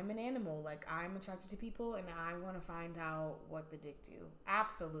 I'm an animal. Like, I'm attracted to people, and I want to find out what the dick do.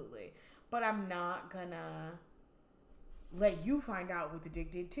 Absolutely. But I'm not gonna let you find out what the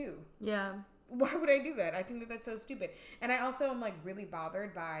dick did too. Yeah. Why would I do that? I think that that's so stupid. And I also am like really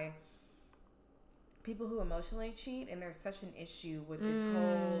bothered by people who emotionally cheat, and there's such an issue with this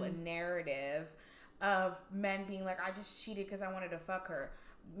whole narrative of men being like, I just cheated because I wanted to fuck her.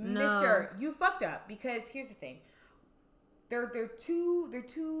 No. Mister, you fucked up, because here's the thing. They're two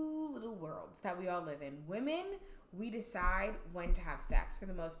little worlds that we all live in. Women, we decide when to have sex for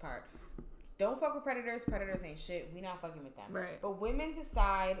the most part. Don't fuck with predators. Predators ain't shit. We not fucking with them. Right. But women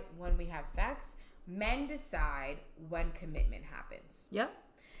decide when we have sex. Men decide when commitment happens. Yep.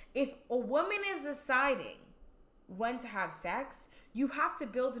 If a woman is deciding when to have sex, you have to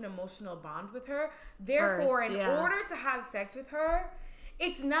build an emotional bond with her. Therefore, in order to have sex with her,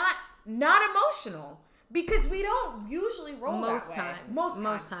 it's not emotional, because we don't usually roll that way.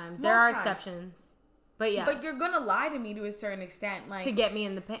 Most times. There are exceptions. But yeah. But you're going to lie to me to a certain extent, like to get me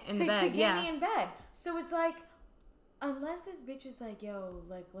in the bed. To get me in bed. So it's like, unless this bitch is like, yo,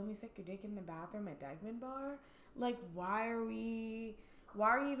 like, let me suck your dick in the bathroom at Dykeman Bar, like, why are you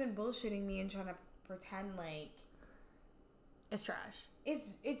even bullshitting me and trying to pretend like it's trash?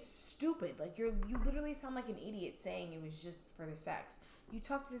 It's stupid. Like, you literally sound like an idiot saying it was just for the sex. You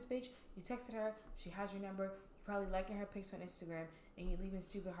talked to this bitch, you texted her, she has your number, you probably liking her pics on Instagram, and you leaving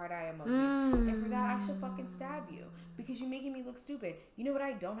stupid heart eye emojis. And for that, I should fucking stab you, because you're making me look stupid. You know what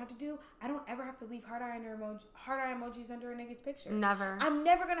I don't have to do? I don't ever have to leave heart eye emojis under a nigga's picture. Never. I'm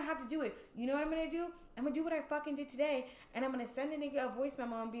never gonna have to do it. You know what I'm gonna do? I'm gonna do what I fucking did today, and I'm gonna send a nigga a voice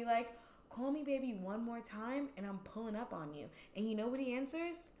memo and be like, call me baby one more time, and I'm pulling up on you. And you know what he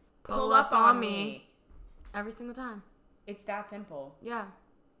answers? Pull up on me. Every single time. It's that simple. Yeah.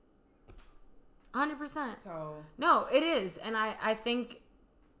 100%. So. No, it is. And I think,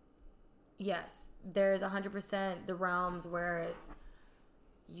 yes, there's 100% the realms where it's,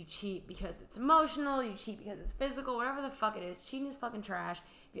 you cheat because it's emotional, you cheat because it's physical, whatever the fuck it is. Cheating is fucking trash.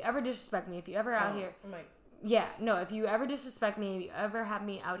 If you ever disrespect me, if you ever out here. I'm like. Yeah, no, if you ever disrespect me, if you ever have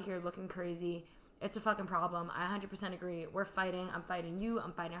me out here looking crazy, it's a fucking problem. I 100% agree. We're fighting. I'm fighting you.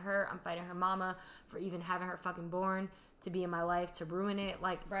 I'm fighting her. I'm fighting her mama for even having her fucking born to be in my life, to ruin it.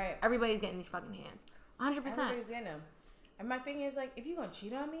 Like, right. Everybody's getting these fucking hands. 100%. Everybody's getting them. And my thing is, like, if you're going to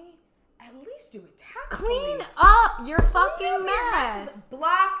cheat on me, at least do it tactfully. Clean up your fucking mess.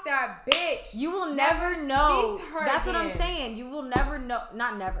 Block that bitch. You will never know. That's what I'm saying. You will never know.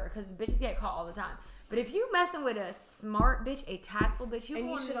 Not never, because bitches get caught all the time. But if you messing with a smart bitch, a tactful bitch,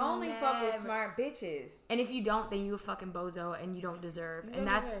 you should only fuck with smart bitches. And if you don't, then you a fucking bozo and you don't deserve. And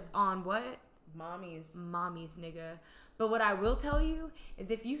that's on what? Mommies, nigga. But what I will tell you is,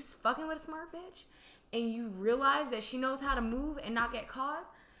 if you fucking with a smart bitch and you realize that she knows how to move and not get caught,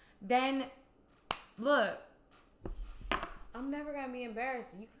 then look. I'm never gonna be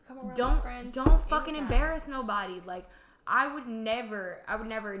embarrassed. You can come around with friends. Don't fucking embarrass nobody. Like, I would never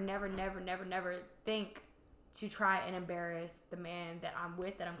think to try and embarrass the man that I'm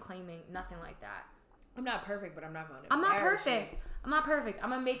with, that I'm claiming. Nothing like that. I'm not perfect, but I'm not going to. I'm not perfect. I'm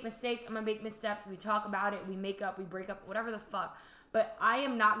going to make mistakes. I'm going to make missteps. We talk about it. We make up. We break up. Whatever the fuck. But I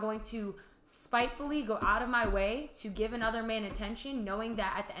am not going to spitefully go out of my way to give another man attention, knowing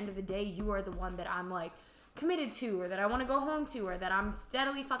that at the end of the day, you are the one that I'm, like, committed to, or that I want to go home to, or that I'm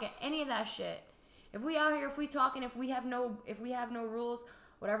steadily fucking any of that shit. If we out here, if we talking, if we have no rules,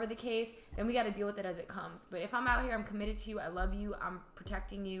 whatever the case, then we got to deal with it as it comes. But if I'm out here, I'm committed to you, I love you, I'm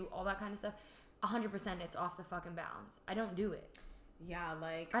protecting you, all that kind of stuff, 100% it's off the fucking bounds. I don't do it. Yeah,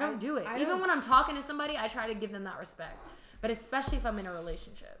 like, I don't do it. Even when I'm talking to somebody, I try to give them that respect. But especially if I'm in a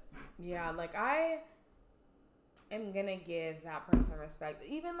relationship. Yeah, like, I am gonna give that person respect.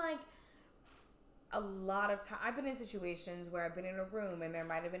 Even, like, a lot of time, I've been in situations where I've been in a room and there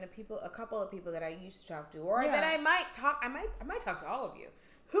might have been a couple of people that I used to talk to, or that I might talk to all of you.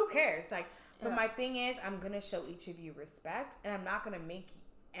 Who cares? Like, but my thing is, I'm gonna show each of you respect, and I'm not gonna make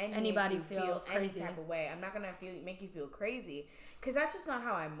anybody feel any type of way. I'm not gonna make you feel crazy, because that's just not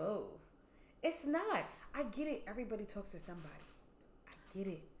how I move. It's not. I get it. Everybody talks to somebody. I get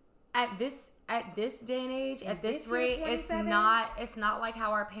it. At this day and age, at this rate, it's not like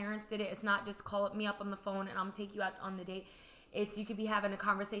how our parents did it. It's not just call me up on the phone and I'm gonna take you out on the date. It's, you could be having a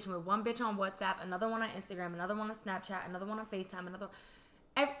conversation with one bitch on WhatsApp, another one on Instagram, another one on Snapchat, another one on FaceTime,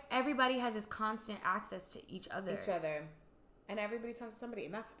 everybody has this constant access to each other. And everybody talks to somebody,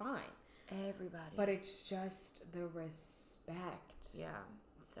 and that's fine. Everybody. But it's just the respect. Yeah.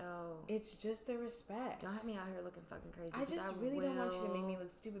 So it's just the respect. Don't have me out here looking fucking crazy. I just really don't want you to make me look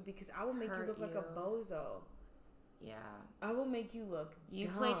stupid, because I will make you look like a bozo. Yeah. I will make you look You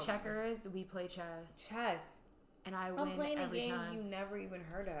dumb. play checkers, we play chess. Chess. And I win every time. I'm playing a game you never even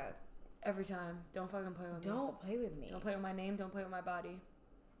heard of. Every time. Don't fucking play with me. Don't play with me. Don't play with my name. Don't play with my body.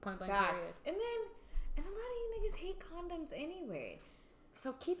 Point blank Facts. period. And a lot of you niggas hate condoms anyway.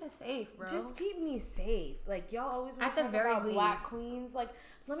 So keep it safe, bro. Just keep me safe. Like, y'all always want At to the talk very about black least. queens. Like,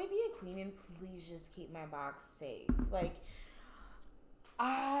 let me be a queen and please just keep my box safe. Like,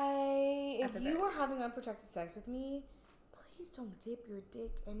 if you are having unprotected sex with me, please don't dip your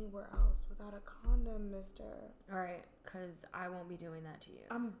dick anywhere else without a condom, mister. All right, because I won't be doing that to you.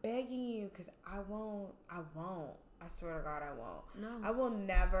 I'm begging you because I won't. I swear to God, I won't. No. I will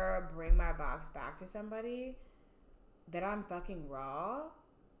never bring my box back to somebody that I'm fucking raw.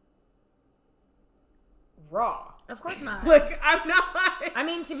 Of course not. Like, I'm not. I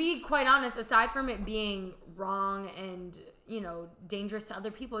mean, to be quite honest, aside from it being wrong and, dangerous to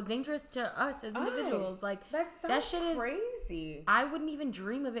other people, it's dangerous to us as individuals. Like, that shit is crazy. I wouldn't even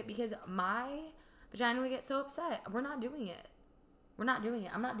dream of it because my vagina would get so upset. We're not doing it. I'm not doing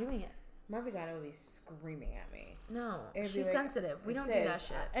it. My vagina would be screaming at me. No, It'd be she's like, sensitive. We don't do that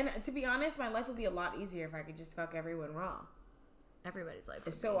shit. And to be honest, my life would be a lot easier if I could just fuck everyone raw. Everybody's life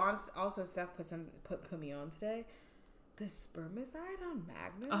would So be. also Steph put me on today. The spermicide on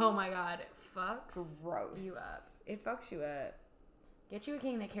Magnum. Oh my God, it fucks gross. you up. It fucks you up. Get you a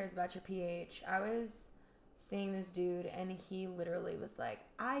king that cares about your pH. I was seeing this dude and he literally was like,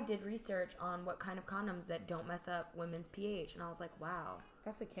 I did research on what kind of condoms that don't mess up women's pH. And I was like, wow.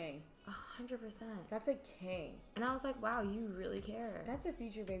 That's a king. 100%. That's a king. And I was like, wow, you really care. That's a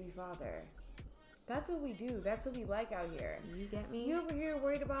future baby father. That's what we do. That's what we like out here. You get me? You over here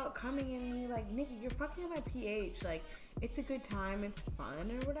worried about coming in me like, nigga, you're fucking on my pH. Like, it's a good time. It's fun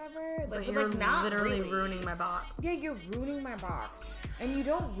or whatever. Like, but you're not literally really. ruining my box. Yeah, you're ruining my box. And you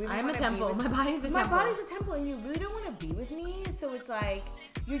don't really I'm a wanna temple. be with- My body's a My temple. body's a temple, and you really don't want to be with me. So it's like,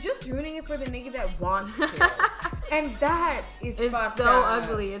 you're just ruining it for the nigga that wants to. And that is It's fucked so up.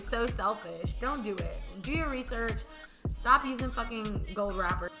 ugly. It's so selfish. Don't do it. Do your research. Stop using fucking gold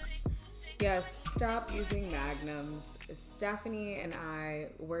wrappers. Yes, stop using Magnums. Stephanie and I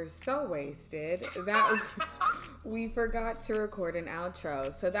were so wasted that we forgot to record an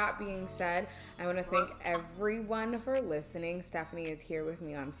outro. So that being said, I want to thank everyone for listening. Stephanie is here with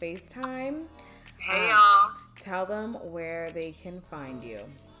me on FaceTime. Hey y'all, Tell them where they can find you.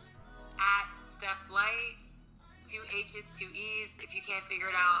 at Steph Light, 2 H's, 2 E's. If you can't figure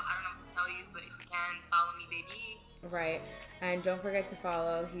it out, I don't know what to tell you, but if you can, follow me, baby. Right. And don't forget to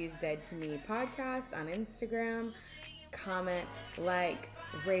follow He's Dead to Me podcast on Instagram. Comment, like,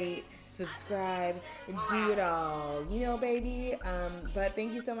 rate, subscribe, do it all. You know, baby. But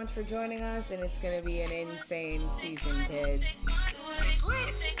thank you so much for joining us, and it's going to be an insane season, kids. It's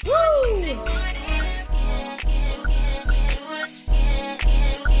lit.